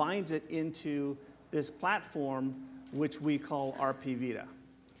it combines it into this platform which we call RPVita.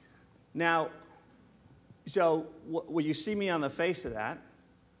 Now, so what you see me on the face of that,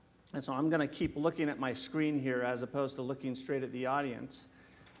 and so I'm going to keep looking at my screen here as opposed to looking straight at the audience.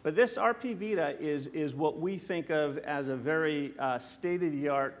 But this RPVita is what we think of as a very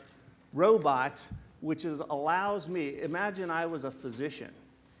state-of-the-art robot, which allows me, imagine I was a physician.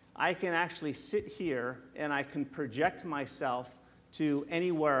 I can actually sit here and I can project myself to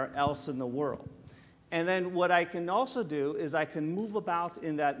anywhere else in the world. And then what I can also do is I can move about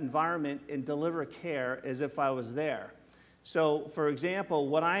in that environment and deliver care as if I was there. So, for example,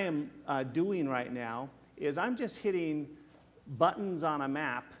 what I am doing right now is I'm just hitting buttons on a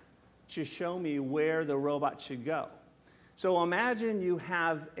map to show me where the robot should go. So imagine you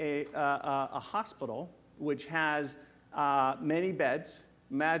have a hospital which has many beds.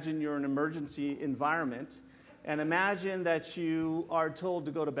 Imagine you're in an emergency environment. And imagine that you are told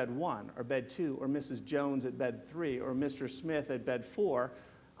to go to bed 1 or bed 2 or Mrs. Jones at bed 3 or Mr. Smith at bed 4.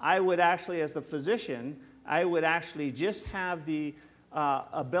 I would actually, as the physician, I would actually just have the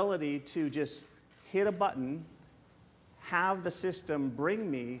ability to just hit a button, have the system bring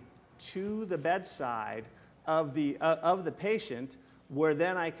me to the bedside of the patient, where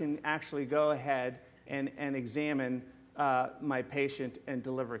then I can actually go ahead and examine my patient and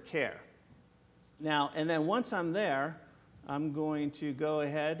deliver care. Now, and then once I'm there, I'm going to go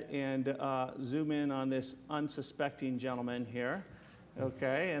ahead and zoom in on this unsuspecting gentleman here.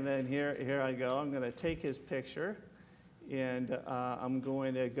 Okay, and then here I go. I'm going to take his picture, and I'm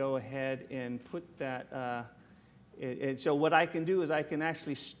going to go ahead and put that. And so what I can do is I can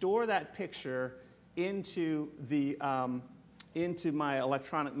actually store that picture into my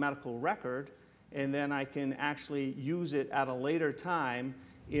electronic medical record, and then I can actually use it at a later time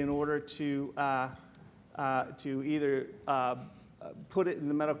in order to either put it in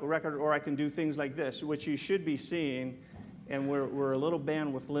the medical record, or I can do things like this, which you should be seeing. And we're a little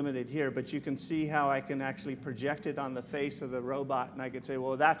bandwidth limited here, but you can see how I can actually project it on the face of the robot, and I could say,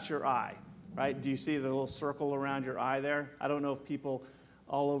 well, that's your eye, right? Do you see the little circle around your eye there? I don't know if people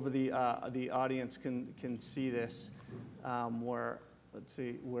all over the audience can see this, where, let's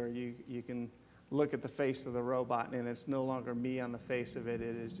see, where you can look at the face of the robot, and it's no longer me on the face of it.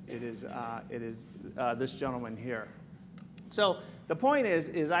 It is this gentleman here. So the point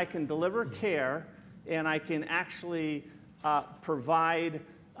is I can deliver care, and I can actually provide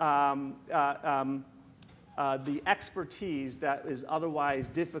the expertise that is otherwise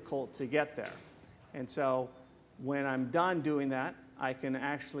difficult to get there. And so when I'm done doing that, I can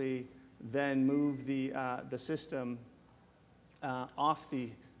actually then move the system off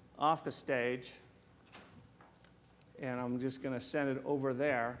the stage, and I'm just going to send it over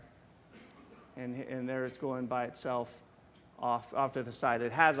there, and there it's going by itself off to the side.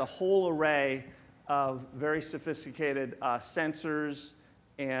 It has a whole array of very sophisticated sensors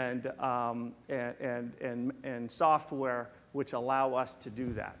and software which allow us to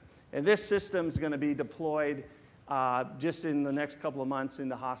do that. And this system is going to be deployed just in the next couple of months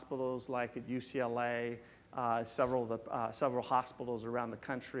into hospitals like at UCLA, several hospitals around the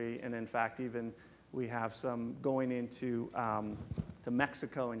country, and in fact even we have some going into to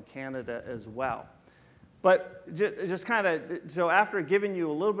Mexico and Canada as well. But just kind of, so after giving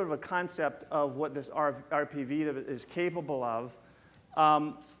you a little bit of a concept of what this RPVita is capable of,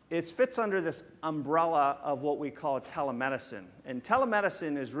 it fits under this umbrella of what we call telemedicine. And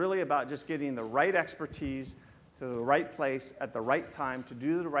telemedicine is really about just getting the right expertise to the right place at the right time to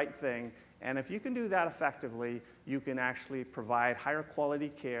do the right thing. And if you can do that effectively, you can actually provide higher quality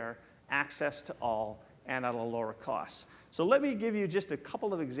care, access to all, and at a lower cost. So let me give you just a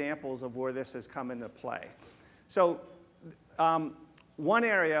couple of examples of where this has come into play. So one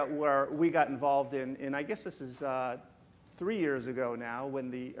area where we got involved in, and I guess this is 3 years ago now, when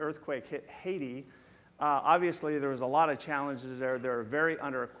the earthquake hit Haiti, obviously there was a lot of challenges there. They're very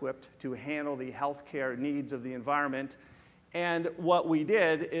under-equipped to handle the healthcare needs of the environment. And what we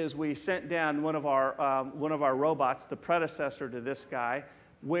did is we sent down one of our robots, the predecessor to this guy,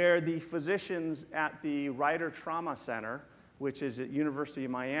 where the physicians at the Ryder Trauma Center, which is at University of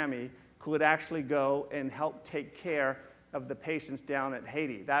Miami, could actually go and help take care of the patients down at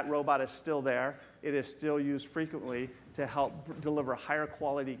Haiti. That robot is still there. It is still used frequently to help deliver higher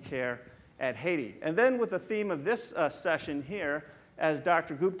quality care at Haiti. And then with the theme of this session here, as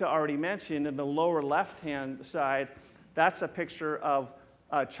Dr. Gupta already mentioned, in the lower left-hand side, that's a picture of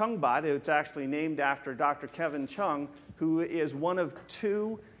ChungBot. It's actually named after Dr. Kevin Chung, who is one of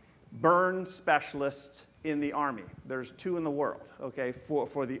 2 burn specialists in the Army. There's 2 in the world, okay,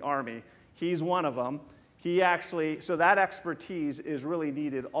 for the Army. He's one of them. He actually, so that expertise is really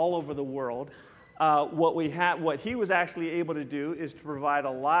needed all over the world. What he was actually able to do is to provide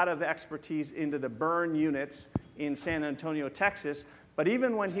a lot of expertise into the burn units in San Antonio, Texas. But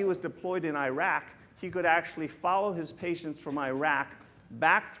even when he was deployed in Iraq, he could actually follow his patients from Iraq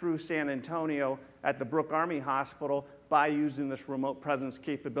back through San Antonio at the Brooke Army Hospital by using this remote presence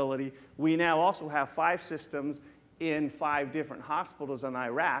capability. We now also have 5 systems in 5 different hospitals in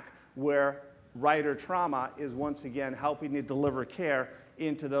Iraq where Ryder Trauma is once again helping to deliver care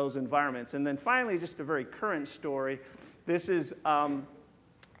into those environments. And then finally, just a very current story. This is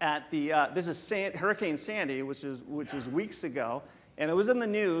Hurricane Sandy, which is weeks ago, and it was in the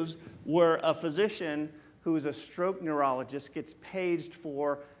news where a physician who's a stroke neurologist gets paged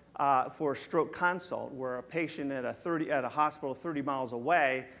for a stroke consult, where a patient at a hospital 30 miles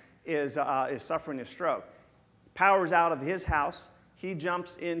away is suffering a stroke. Power's out of his house. He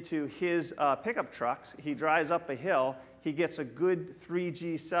jumps into his pickup trucks. He drives up a hill. He gets a good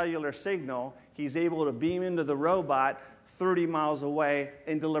 3G cellular signal. He's able to beam into the robot 30 miles away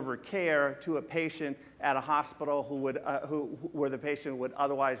and deliver care to a patient at a hospital where the patient would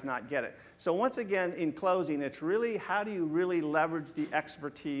otherwise not get it. So once again, in closing, it's really how do you really leverage the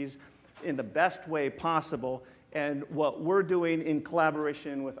expertise in the best way possible? And what we're doing in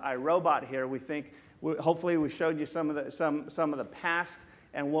collaboration with iRobot here, we think, hopefully we showed you some of the past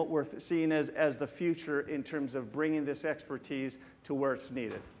and what we're seeing as the future in terms of bringing this expertise to where it's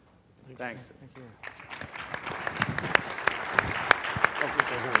needed. Thanks. Thank you.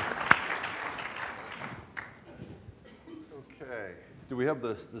 Okay. Do we have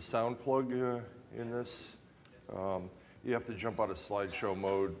the sound plug in this? You have to jump out of slideshow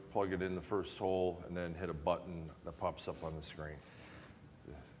mode, plug it in the first hole, and then hit a button that pops up on the screen.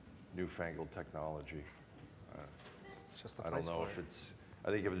 The newfangled technology. It's just a I don't know if it's, I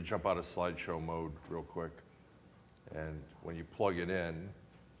think you have to jump out of slideshow mode real quick. And when you plug it in,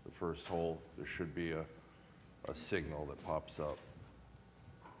 the first hole, there should be a signal that pops up.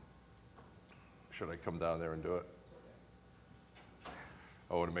 Should I come down there and do it?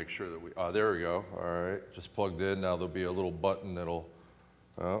 I want to make sure that there we go. All right, just plugged in. Now there'll be a little button that'll,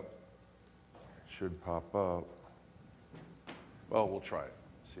 it should pop up. Well, we'll try it,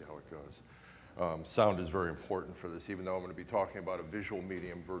 see how it goes. Sound is very important for this, even though I'm going to be talking about a visual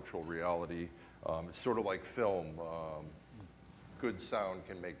medium, virtual reality. It's sort of like film. Good sound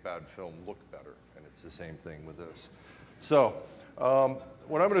can make bad film look better, and it's the same thing with this. So,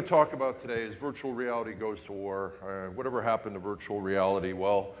 what I'm going to talk about today is virtual reality goes to war. Whatever happened to virtual reality?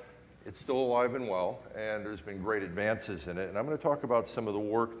 Well, it's still alive and well, and there's been great advances in it. And I'm going to talk about some of the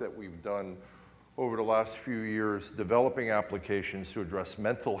work that we've done over the last few years, developing applications to address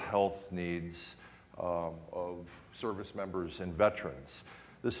mental health needs of service members and veterans.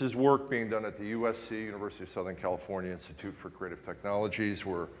 This is work being done at the USC, University of Southern California Institute for Creative Technologies.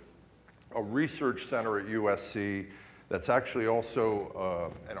 We're a research center at USC that's actually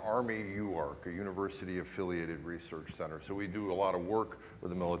also an Army UARC, a university-affiliated research center. So we do a lot of work with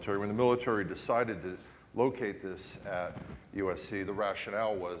the military. When the military decided to locate this at USC, the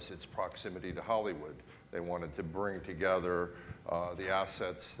rationale was its proximity to Hollywood. They wanted to bring together the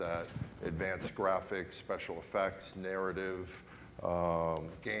assets that advanced graphics, special effects, narrative,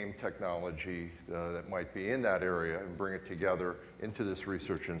 game technology that might be in that area and bring it together into this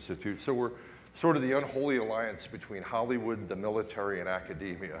research institute. So we're sort of the unholy alliance between Hollywood, the military, and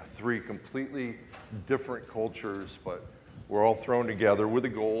academia. 3 completely different cultures, but we're all thrown together with the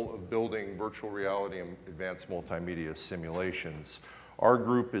goal of building virtual reality and advanced multimedia simulations. Our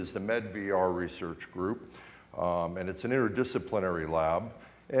group is the MedVR Research Group, and it's an interdisciplinary lab.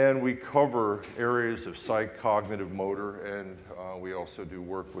 And we cover areas of psych, cognitive, motor, and we also do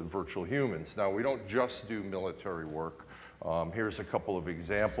work with virtual humans. Now, we don't just do military work. Here's a couple of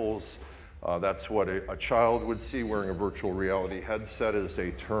examples. That's what a child would see wearing a virtual reality headset as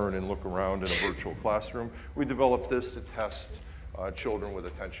they turn and look around in a virtual classroom. We developed this to test children with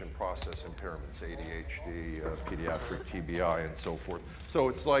attention process impairments, ADHD, pediatric TBI, and so forth. So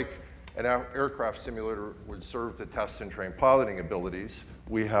it's like an aircraft simulator would serve to test and train piloting abilities.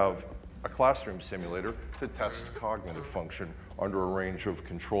 We have a classroom simulator to test cognitive function under a range of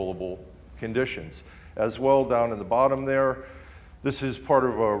controllable conditions. As well, down in the bottom there, this is part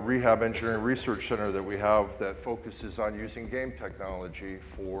of a rehab engineering research center that we have that focuses on using game technology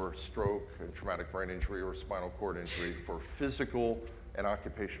for stroke and traumatic brain injury or spinal cord injury for physical and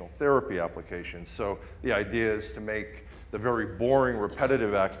occupational therapy applications. So the idea is to make the very boring,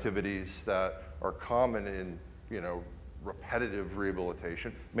 repetitive activities that are common in, repetitive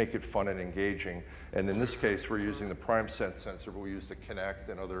rehabilitation, make it fun and engaging. And in this case, we're using the prime sense sensor, but we use the Kinect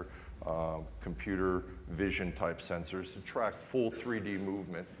and other computer vision type sensors to track full 3D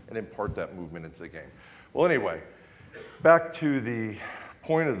movement and impart that movement into the game. Well, anyway, back to the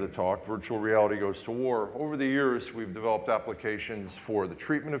point of the talk, virtual reality goes to war. Over the years, we've developed applications for the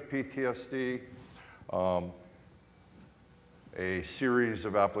treatment of PTSD, a series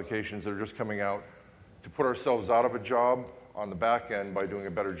of applications that are just coming out to put ourselves out of a job on the back end by doing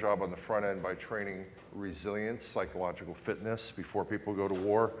a better job on the front end by training resilience, psychological fitness before people go to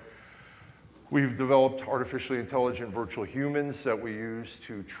war. We've developed artificially intelligent virtual humans that we use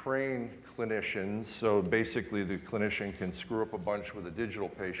to train clinicians. So basically the clinician can screw up a bunch with a digital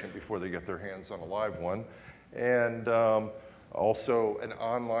patient before they get their hands on a live one. And also an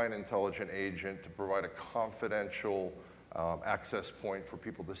online intelligent agent to provide a confidential access point for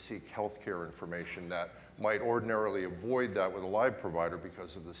people to seek healthcare information that might ordinarily avoid that with a live provider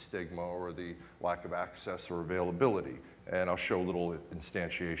because of the stigma or the lack of access or availability. And I'll show little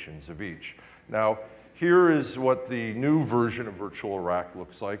instantiations of each. Now, here is what the new version of Virtual Iraq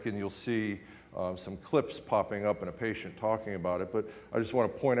looks like, and you'll see some clips popping up and a patient talking about it, but I just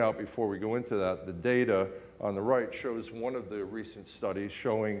want to point out before we go into that, the data on the right shows one of the recent studies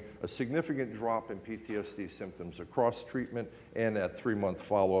showing a significant drop in PTSD symptoms across treatment and at 3-month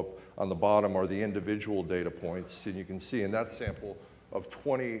follow-up. On the bottom are the individual data points, and you can see in that sample of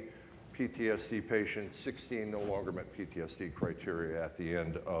 20 PTSD patients, 16 no longer met PTSD criteria at the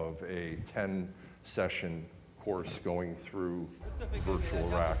end of a 10-session course going through virtual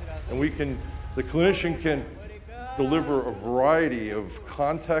Iraq. And the clinician can deliver a variety of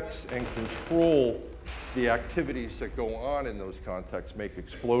contexts and control the activities that go on in those contexts, make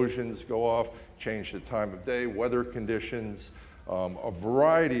explosions go off, change the time of day, weather conditions, a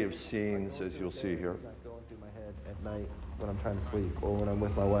variety of scenes, as you'll see here. It's not going through my head at night when I'm trying to sleep or when I'm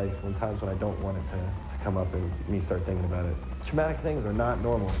with my wife, when times when I don't want it to come up and me start thinking about it. Traumatic things are not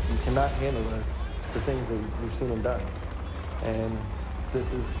normal. You cannot handle the things that you've seen and done. And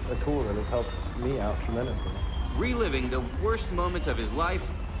this is a tool that has helped me out tremendously. Reliving the worst moments of his life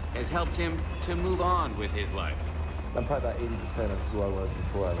has helped him to move on with his life. I'm probably about 80% of who I was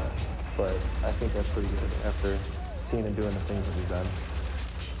before I left, but I think that's pretty good after seeing and doing the things that we've done.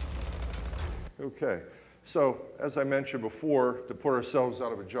 Okay, so as I mentioned before, to put ourselves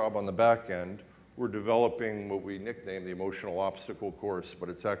out of a job on the back end, we're developing what we nickname the emotional obstacle course, but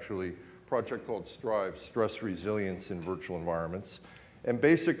it's actually a project called STRIVE, Stress Resilience in Virtual Environments. And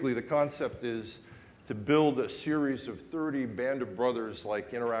basically the concept is to build a series of 30 Band of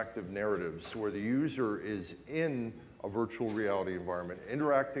Brothers-like interactive narratives where the user is in a virtual reality environment,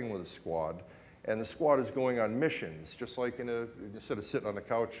 interacting with a squad, and the squad is going on missions, just like instead of sitting on the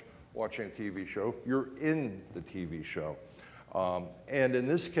couch watching a TV show, you're in the TV show. And in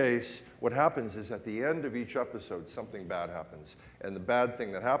this case, what happens is at the end of each episode, something bad happens. And the bad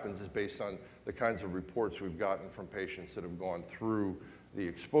thing that happens is based on the kinds of reports we've gotten from patients that have gone through the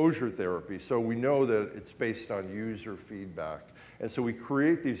exposure therapy. So we know that it's based on user feedback. And so we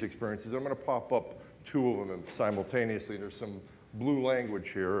create these experiences. I'm going to pop up 2 of them simultaneously. There's some blue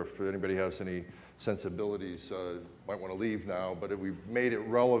language here. If anybody has any sensibilities, might want to leave now. But we've made it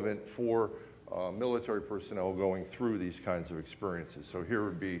relevant for military personnel going through these kinds of experiences. So here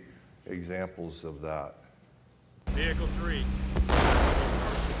would be examples of that. Vehicle 3.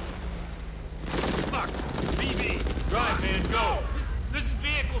 Fuck! BB! Drive, man, go! This is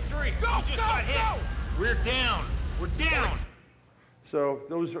Vehicle 3. Go, you just got hit. We're down. We're down. So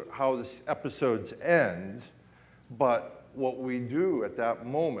those are how the episodes end, but what we do at that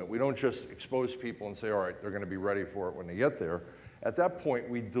moment, we don't just expose people and say, all right, they're going to be ready for it when they get there. At that point,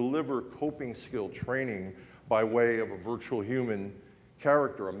 we deliver coping skill training by way of a virtual human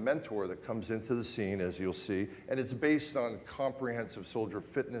character, a mentor that comes into the scene, as you'll see, and it's based on comprehensive soldier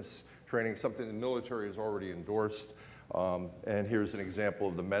fitness training, something the military has already endorsed. And here's an example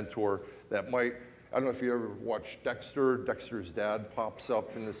of the mentor that might, I don't know if you ever watched Dexter. Dexter's dad pops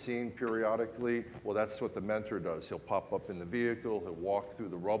up in the scene periodically. Well, that's what the mentor does. He'll pop up in the vehicle, he'll walk through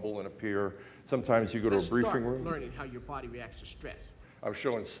the rubble and appear. Sometimes you go to a briefing room. Learning how your body reacts to stress. I'm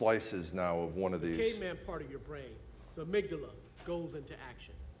showing slices now of one of these. The caveman part of your brain, the amygdala, goes into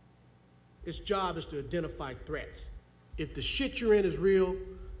action. Its job is to identify threats. If the shit you're in is real,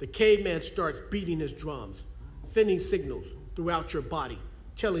 the caveman starts beating his drums, sending signals throughout your body,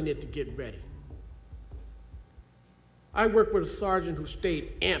 telling it to get ready. I worked with a sergeant who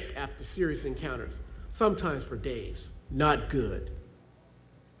stayed amped after serious encounters, sometimes for days. Not good.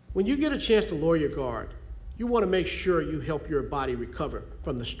 When you get a chance to lower your guard, you want to make sure you help your body recover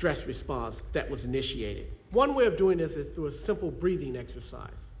from the stress response that was initiated. One way of doing this is through a simple breathing exercise.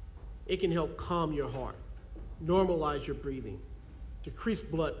 It can help calm your heart, normalize your breathing, decrease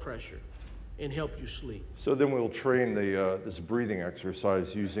blood pressure, and help you sleep. So then we'll train this breathing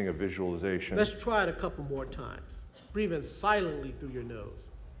exercise using a visualization. Let's try it a couple more times. Breathe in silently through your nose,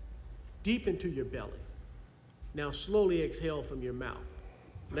 deep into your belly. Now slowly exhale from your mouth.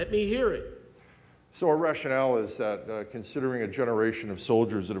 Let me hear it. So our rationale is that considering a generation of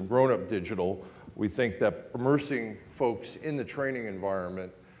soldiers that have grown up digital, we think that immersing folks in the training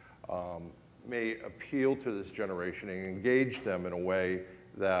environment may appeal to this generation and engage them in a way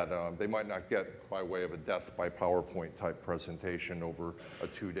that they might not get by way of a death by PowerPoint type presentation over a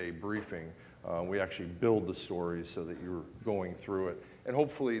 2-day briefing. We actually build the stories so that you're going through it. And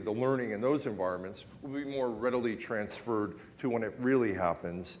hopefully the learning in those environments will be more readily transferred to when it really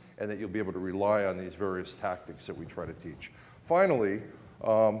happens, and that you'll be able to rely on these various tactics that we try to teach. Finally,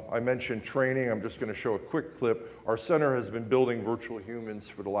 I mentioned training. I'm just going to show a quick clip. Our center has been building virtual humans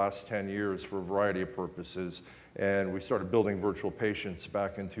for the last 10 years for a variety of purposes, and we started building virtual patients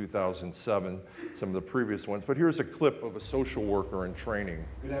back in 2007, some of the previous ones. But here's a clip of a social worker in training.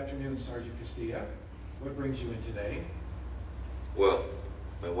 Good afternoon, Sergeant Castilla. What brings you in today? Well,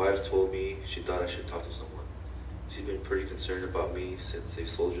 my wife told me she thought I should talk to someone. She's been pretty concerned about me since a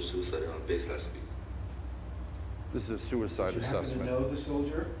soldier suicided on base last week. This is a suicide assessment. Do you happen to know the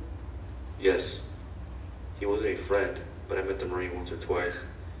soldier? Yes. He wasn't a friend, but I met the Marine once or twice.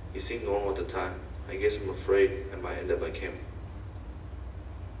 He seemed normal at the time. I guess I'm afraid I might end up like him.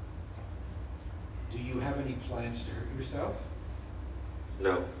 Do you have any plans to hurt yourself?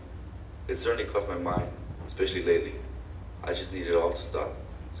 No. It certainly crossed my mind, especially lately. I just need it all to stop.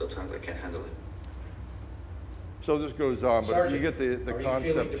 Sometimes I can't handle it. So this goes on, but Sergeant, you get the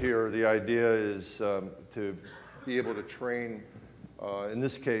concept here. The idea is to be able to train, in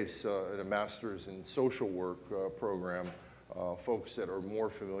this case, in a master's in social work program, folks that are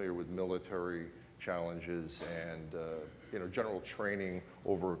more familiar with military challenges and general training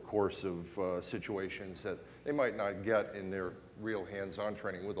over a course of situations that they might not get in their real hands-on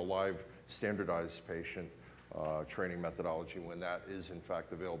training with a live standardized patient training methodology when that is in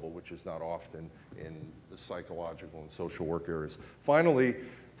fact available, which is not often in the psychological and social work areas. Finally,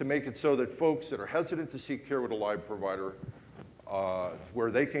 to make it so that folks that are hesitant to seek care with a live provider,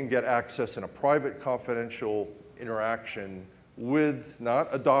 where they can get access in a private, confidential interaction with not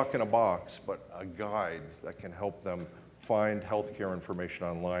a doc in a box, but a guide that can help them find healthcare information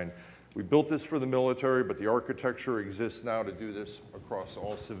online. We built this for the military, but the architecture exists now to do this across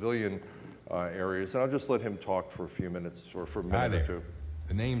all civilian areas. And I'll just let him talk for a few minutes, or for a minute or two.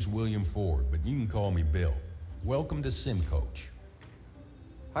 The name's William Ford, but you can call me Bill. Welcome to SimCoach.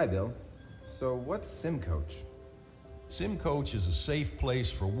 Hi, Bill. So what's SimCoach? SimCoach is a safe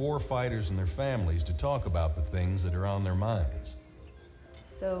place for warfighters and their families to talk about the things that are on their minds.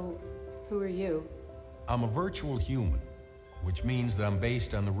 So, who are you? I'm a virtual human, which means that I'm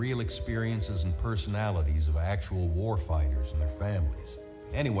based on the real experiences and personalities of actual warfighters and their families.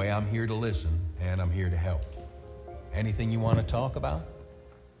 Anyway, I'm here to listen, and I'm here to help. Anything you want to talk about?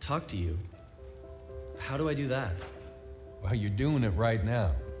 Talk to you? How do I do that? Well, you're doing it right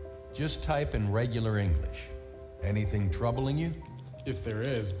now. Just type in regular English. Anything troubling you? If there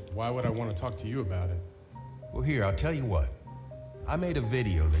is, why would I want to talk to you about it? Well, here, I'll tell you what. I made a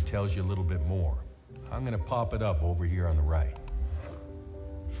video that tells you a little bit more. I'm going to pop it up over here on the right.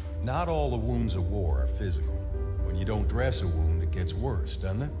 Not all the wounds of war are physical. When you don't dress a wound, it gets worse,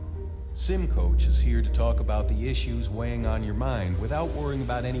 doesn't it? SimCoach is here to talk about the issues weighing on your mind without worrying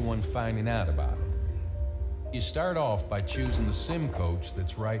about anyone finding out about it. You start off by choosing the SimCoach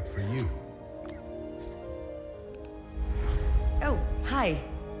that's right for you. Oh, hi.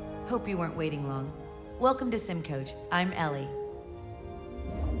 Hope you weren't waiting long. Welcome to SimCoach. I'm Ellie.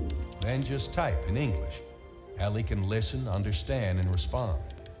 Then just type in English. Ellie can listen, understand, and respond.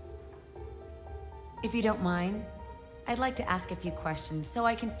 If you don't mind, I'd like to ask a few questions so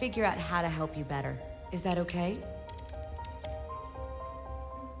I can figure out how to help you better. Is that okay?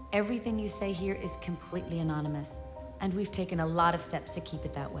 Everything you say here is completely anonymous, and we've taken a lot of steps to keep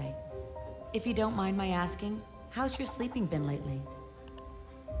it that way. If you don't mind my asking, how's your sleeping been lately?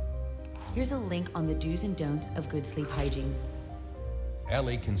 Here's a link on the do's and don'ts of good sleep hygiene.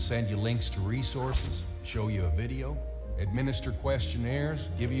 Ellie can send you links to resources, show you a video, administer questionnaires,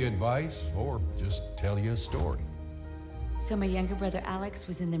 give you advice, or just tell you a story. So my younger brother Alex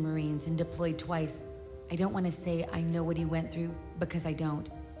was in the Marines and deployed twice. I don't want to say I know what he went through, because I don't.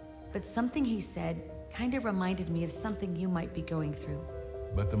 But something he said kind of reminded me of something you might be going through.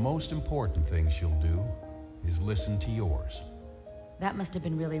 But the most important thing she'll do is listen to yours. That must have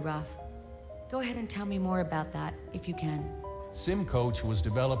been really rough. Go ahead and tell me more about that, if you can. SimCoach was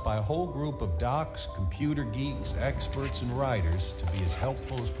developed by a whole group of docs, computer geeks, experts, and writers to be as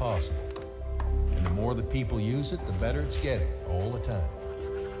helpful as possible. And the more the people use it, the better it's getting, all the time.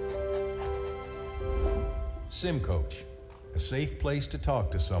 SimCoach, a safe place to talk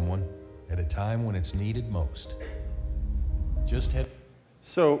to someone at a time when it's needed most. Just head.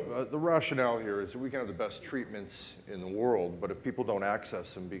 So the rationale here is that we can have the best treatments in the world, but if people don't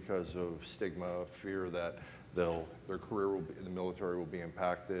access them because of stigma, fear that their career in the military will be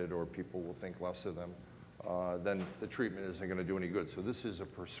impacted or people will think less of them, then the treatment isn't going to do any good. So this is a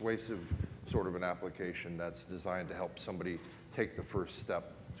persuasive sort of an application that's designed to help somebody take the first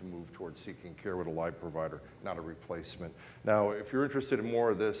step to move towards seeking care with a live provider, not a replacement. Now, if you're interested in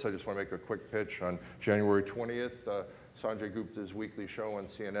more of this, I just want to make a quick pitch. On January 20th, Sanjay Gupta's weekly show on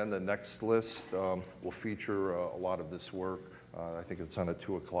CNN, The Next List, will feature a lot of this work. I think it's on at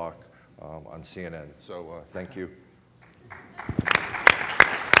 2 o'clock on CNN. So thank you.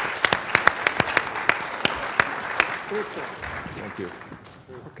 Thank you.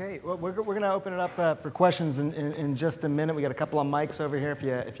 Okay, well, we're going to open it up for questions in just a minute. We got a couple of mics over here.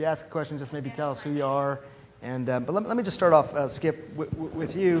 If you ask a question, just maybe tell us who you are. And but let me just start off, Skip,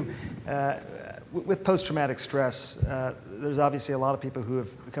 with you. With post-traumatic stress, there's obviously a lot of people who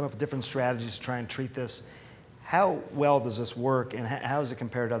have come up with different strategies to try and treat this. How well does this work, and how does it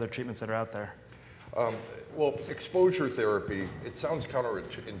compare to other treatments that are out there? Well, exposure therapy, it sounds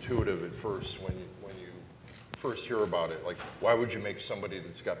counterintuitive at first when you first hear about it. Like, why would you make somebody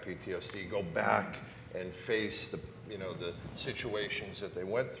that's got PTSD go back and face the situations that they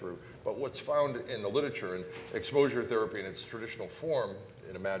went through? But what's found in the literature, and exposure therapy in its traditional form,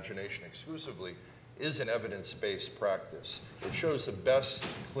 in imagination exclusively, is an evidence-based practice. It shows the best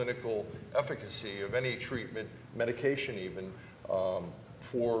clinical efficacy of any treatment, medication even,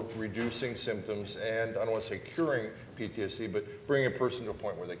 for reducing symptoms and, I don't want to say curing PTSD, but bringing a person to a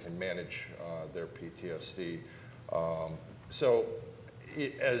point where they can manage their PTSD. So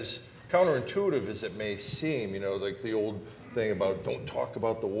as counterintuitive as it may seem, like the old thing about don't talk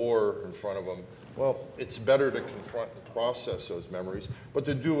about the war in front of them, well, it's better to confront and process those memories, but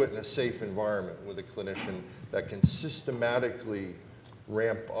to do it in a safe environment with a clinician that can systematically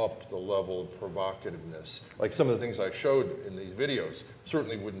ramp up the level of provocativeness. Like some of the things I showed in these videos,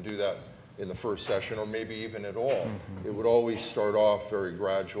 certainly wouldn't do that in the first session or maybe even at all. Mm-hmm. It would always start off very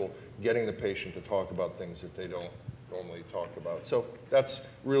gradual, getting the patient to talk about things that they don't normally talk about. So that's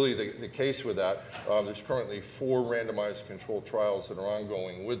really the case with that. There's currently 4 randomized controlled trials that are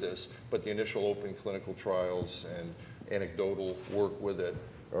ongoing with this, but the initial open clinical trials and anecdotal work with it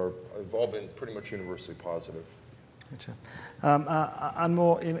have all been pretty much universally positive. Gotcha.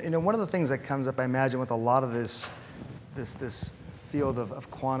 Anmol, one of the things that comes up, I imagine, with a lot of this field of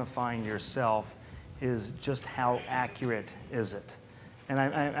quantifying yourself is just how accurate is it? And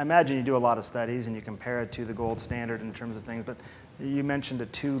I imagine you do a lot of studies and you compare it to the gold standard in terms of things, but you mentioned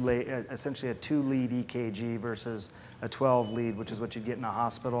essentially a 2-lead EKG versus a 12-lead, which is what you get in a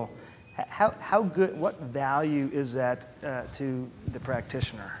hospital. How good, what value is that to the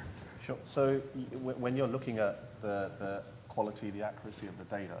practitioner? Sure. So when you're looking at the quality, the accuracy of the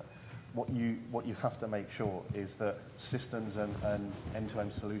data, what you have to make sure is that systems and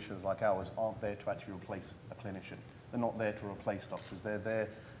end-to-end solutions like ours aren't there to actually replace a clinician. They're not there to replace doctors. They're there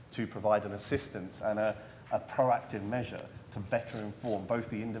to provide an assistance and a proactive measure to better inform both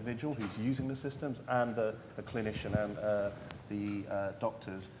the individual who's using the systems and the clinician and the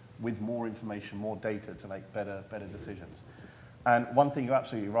doctors with more information, more data to make better decisions. And one thing, you're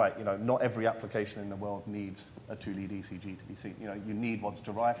absolutely right, not every application in the world needs a 2-lead ECG to be seen. You need what's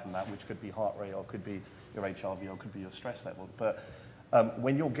derived from that, which could be heart rate or could be your HRV or could be your stress level. But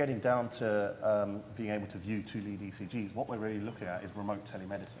when you're getting down to being able to view 2-lead ECGs, what we're really looking at is remote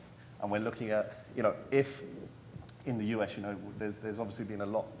telemedicine. And we're looking at, if in the US, there's obviously been a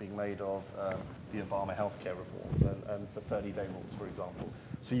lot being made of the Obama healthcare reforms and the 30-day rules, for example.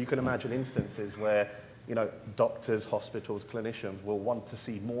 So you can imagine instances where doctors, hospitals, clinicians will want to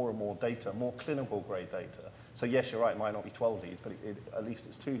see more and more data, more clinical grade data. So yes, you're right, it might not be 12 leads, but at least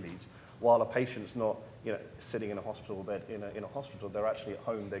it's 2 leads. While a patient's not sitting in a hospital bed in a hospital, they're actually at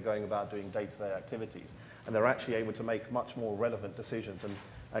home, they're going about doing day-to-day activities. And they're actually able to make much more relevant decisions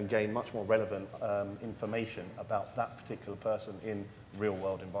and gain much more relevant information about that particular person in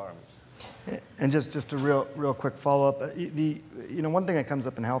real-world environments. And just a real quick follow-up. One thing that comes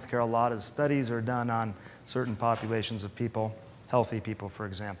up in healthcare a lot is studies are done on certain populations of people, healthy people, for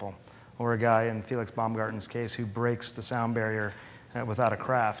example, or a guy in Felix Baumgarten's case who breaks the sound barrier without a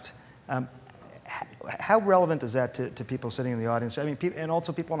craft. How relevant is that to people sitting in the audience? I mean, and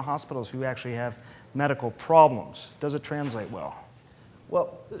also people in hospitals who actually have medical problems. Does it translate well?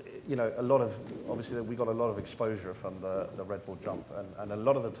 Well, you know, obviously we got a lot of exposure from the Red Bull jump, and a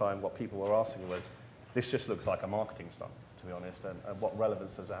lot of the time what people were asking was, this just looks like a marketing stunt, to be honest, and what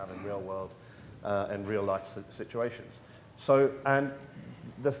relevance does it have in real world and real life situations? So, and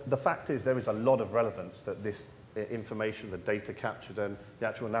the fact is there is a lot of relevance that this information, the data captured and the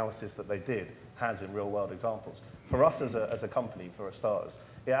actual analysis that they did has in real world examples. For us as a company, for starters,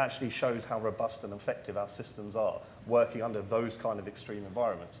 it actually shows how robust and effective our systems are working under those kind of extreme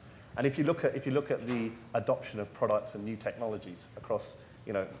environments. And if you look at the adoption of products and new technologies across,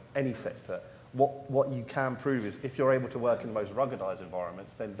 you know, any sector, what you can prove is if you're able to work in the most ruggedized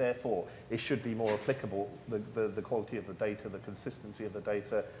environments, then therefore it should be more applicable, the quality of the data, the consistency of the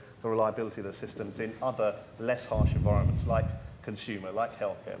data, the reliability of the systems in other less harsh environments like consumer, like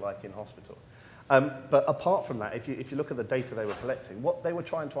healthcare, like in hospital. But apart from that, if you look at the data they were collecting, what they were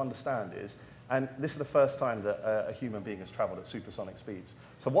trying to understand is, and this is the first time that a human being has traveled at supersonic speeds.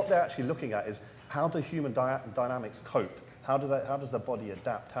 So what they're actually looking at is how do human dynamics cope? How does the body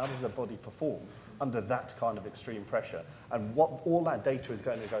adapt? How does the body perform under that kind of extreme pressure? And what all that data is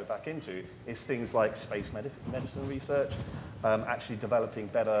going to go back into is things like space medicine research, actually developing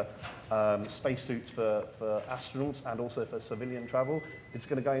better spacesuits for astronauts and also for civilian travel. It's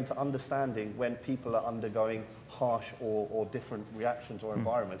going to go into understanding when people are undergoing harsh or different reactions or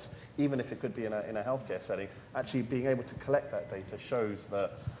environments, even if it could be in a healthcare setting. Actually being able to collect that data shows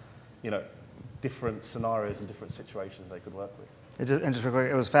that, you know, different scenarios and different situations they could work with. And just real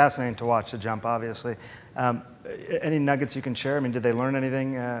quick, it was fascinating to watch the jump, obviously. Any nuggets you can share? I mean, did they learn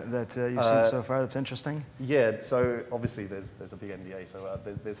anything that you've seen so far that's interesting? Yeah, so obviously there's a big NDA, so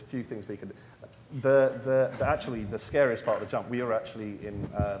there's a few things we could... Actually, the scariest part of the jump, we were actually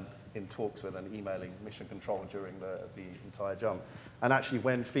in talks with and emailing mission control during the entire jump. And actually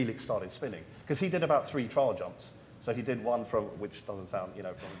when Felix started spinning, because he did about 3 trial jumps. So he did one from, which doesn't sound, you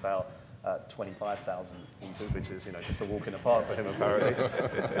know, from about 25,000 meters, which is, you know, just a walk in the park for him apparently.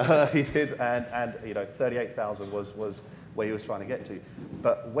 He did, and you know, 38,000 was where he was trying to get to.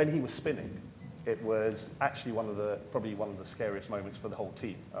 But when he was spinning, it was actually probably one of the scariest moments for the whole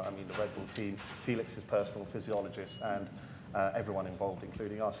team. I mean, the Red Bull team, Felix's personal physiologist, and everyone involved,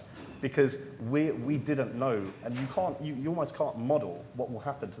 including us, because we didn't know, and you almost can't model what will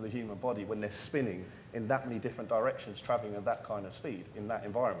happen to the human body when they're spinning in that many different directions, traveling at that kind of speed in that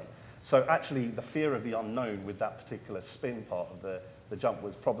environment. So actually, the fear of the unknown with that particular spin part of the jump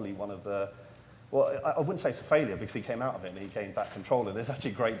was probably one of the, well, I wouldn't say it's a failure because he came out of it and he came back controller. There's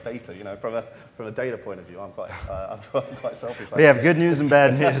actually great data, you know, from a data point of view. I'm quite selfish. We have good news and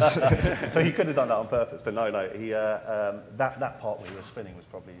bad news. So he could have done that on purpose, but no, he that part where he was spinning was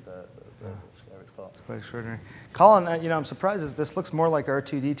probably the scariest part. It's quite extraordinary. Colin, you know, I'm surprised this looks more like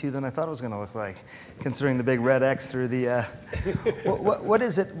R2-D2 than I thought it was going to look like, considering the big red X through the. What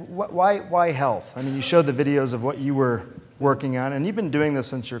is it? Why health? I mean, you showed the videos of what you were working on, and you've been doing this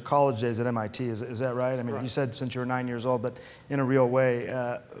since your college days at MIT. Is that right? I mean, right. You said since you were 9 years old, but in a real way.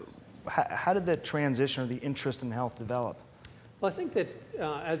 How did the transition or the interest in health develop? Well, I think that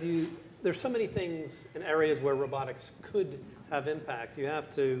there's so many things in areas where robotics could have impact. You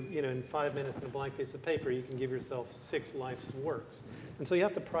have to, you know, in 5 minutes in a blank piece of paper, you can give yourself 6 life's works. And so you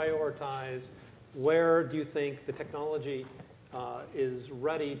have to prioritize where do you think the technology is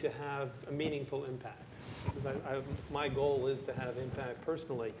ready to have a meaningful impact. My goal is to have impact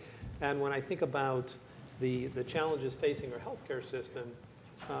personally. And when I think about the challenges facing our healthcare system,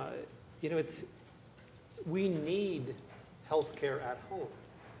 you know, we need healthcare at home.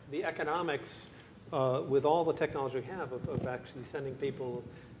 The economics, with all the technology we have of actually sending people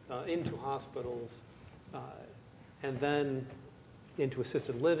into hospitals and then into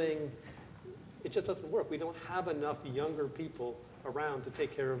assisted living, it just doesn't work. We don't have enough younger people around to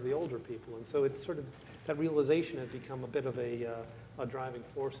take care of the older people. And so it's sort of, that realization has become a bit of a driving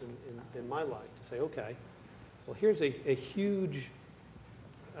force in my life to say, okay, well, here's a huge,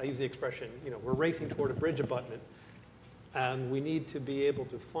 I use the expression, you know, we're racing toward a bridge abutment, and we need to be able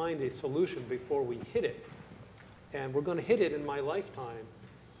to find a solution before we hit it. And we're going to hit it in my lifetime.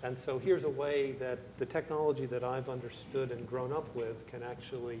 And so here's a way that the technology that I've understood and grown up with can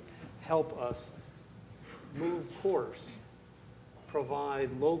actually help us move course, provide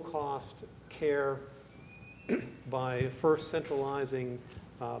low-cost care by first centralizing,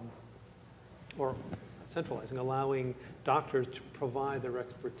 allowing doctors to provide their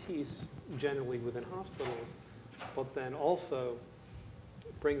expertise generally within hospitals, but then also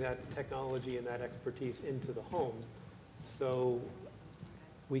bring that technology and that expertise into the home so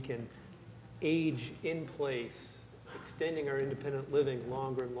we can age in place, extending our independent living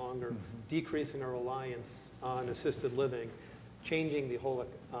longer and longer, decreasing our reliance on assisted living, changing the whole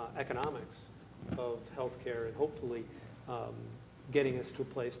economics of healthcare, and hopefully getting us to a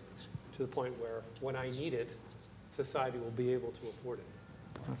place, to the point where when I need it, society will be able to afford it.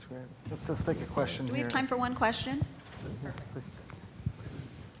 That's great. Let's take a question Do we here. have time for one question? Please.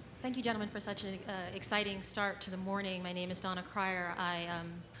 Thank you, gentlemen, for such an exciting start to the morning. My name is Donna Cryer. I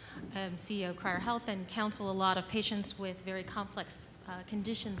am CEO of Cryer Health and counsel a lot of patients with very complex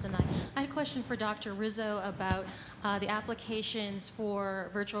conditions. And I had a question for Dr. Rizzo about the applications for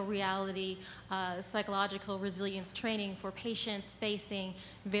virtual reality, psychological resilience training for patients facing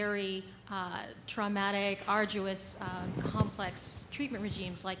very traumatic, arduous, complex treatment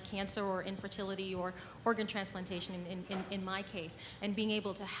regimes like cancer or infertility or organ transplantation in my case, and being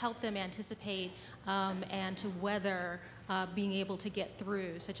able to help them anticipate and to weather being able to get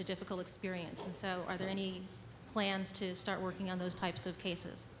through such a difficult experience. And so are there any plans to start working on those types of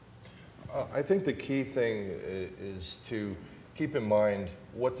cases? I think the key thing is to keep in mind,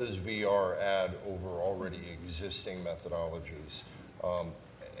 what does VR add over already existing methodologies?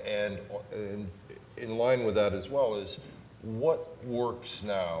 And in line with that as well is, what works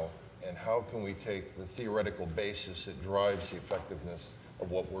now and how can we take the theoretical basis that drives the effectiveness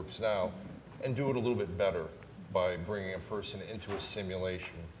of what works now and do it a little bit better by bringing a person into a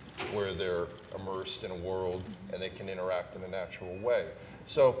simulation where they're immersed in a world and they can interact in a natural way.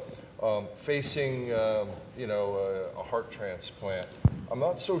 So facing you know, a heart transplant, I'm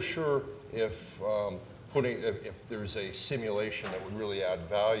not so sure if if there's a simulation that would really add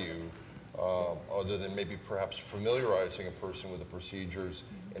value other than maybe perhaps familiarizing a person with the procedures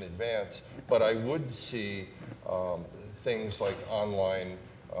in advance. But I would see things like online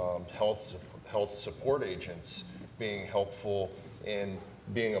health support agents being helpful in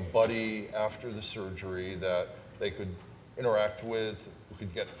being a buddy after the surgery that they could interact with, who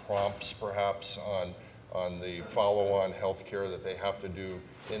could get prompts perhaps on the follow-on health care that they have to do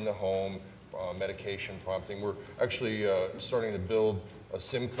in the home, medication prompting. We're actually starting to build a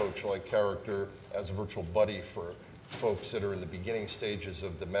sim coach-like character as a virtual buddy for folks that are in the beginning stages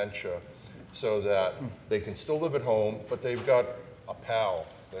of dementia, so that they can still live at home, but they've got a pal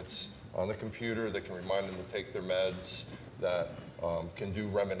that's on the computer that can remind them to take their meds, that can do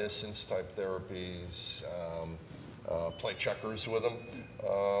reminiscence type therapies, play checkers with them.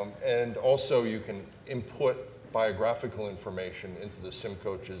 And also you can input biographical information into the sim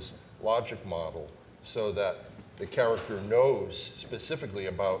coach's logic model so that the character knows specifically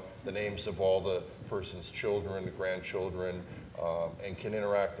about the names of all the person's children, the grandchildren, and can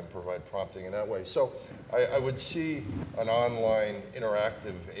interact and provide prompting in that way. So I would see an online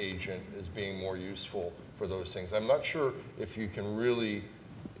interactive agent as being more useful for those things. I'm not sure if you can really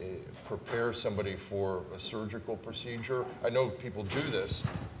prepare somebody for a surgical procedure. I know people do this,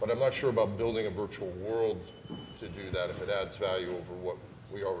 but I'm not sure about building a virtual world to do that, if it adds value over what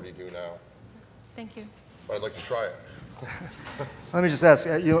we already do now. Thank you. But I'd like to try it. Let me just ask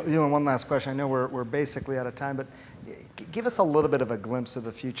Yulun one last question. I know we're basically out of time, but give us a little bit of a glimpse of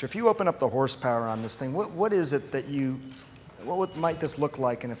the future. If you open up the horsepower on this thing, what is it that what might this look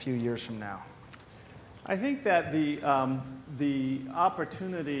like in a few years from now? I think that the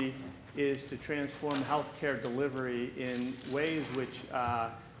opportunity is to transform healthcare delivery in ways which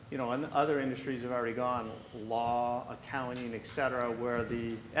you know, in other industries have already gone, law, accounting, et cetera, where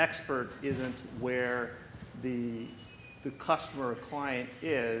the expert isn't where the customer or client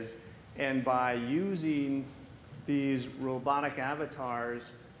is. And by using these robotic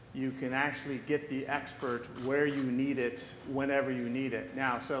avatars, you can actually get the expert where you need it, whenever you need it.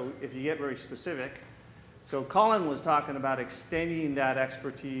 Now, so if you get very specific, so Colin was talking about extending that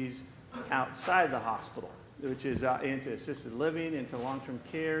expertise outside the hospital, which is into assisted living, into long-term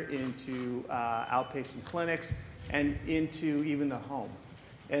care, into outpatient clinics, and into even the home.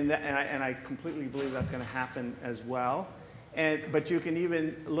 And I completely believe that's going to happen as well. But you can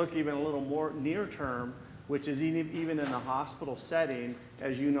even look even a little more near term, which is even in the hospital setting,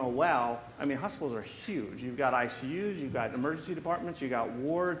 as you know well. I mean, hospitals are huge. You've got ICUs, you've got emergency departments, you've got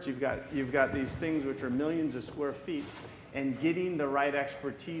wards, you've got these things which are millions of square feet. And getting the right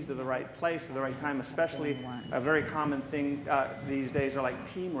expertise to the right place at the right time, especially a very common thing these days are like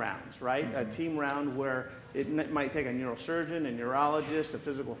team rounds, right? A team round where it might take a neurosurgeon, a neurologist, a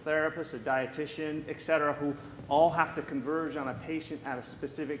physical therapist, a dietitian, et cetera, who all have to converge on a patient at a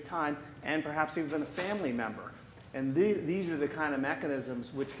specific time, and perhaps even a family member. And these are the kind of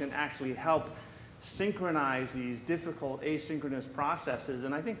mechanisms which can actually help synchronize these difficult asynchronous processes,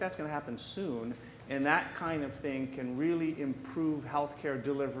 and I think that's going to happen soon. And that kind of thing can really improve healthcare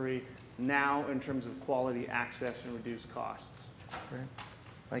delivery now in terms of quality, access, and reduced costs. Great.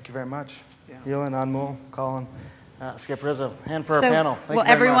 Thank you very much. Yeah. Yulun, Anmol, Colin, Skip Rizzo. Hand for our panel. Thank well, you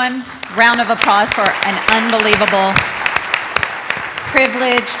very everyone, much. round of applause for an unbelievable,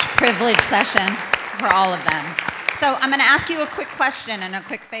 privileged session for all of them. So I'm going to ask you a quick question and a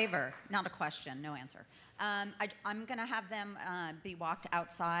quick favor. Not a question, no answer. I'm going to have them be walked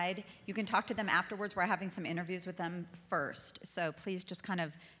outside. You can talk to them afterwards. We're having some interviews with them first. So please just kind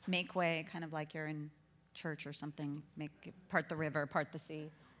of make way, kind of like you're in church or something. Part the river, part the sea,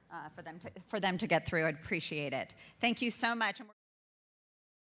 for them to get through. I'd appreciate it. Thank you so much.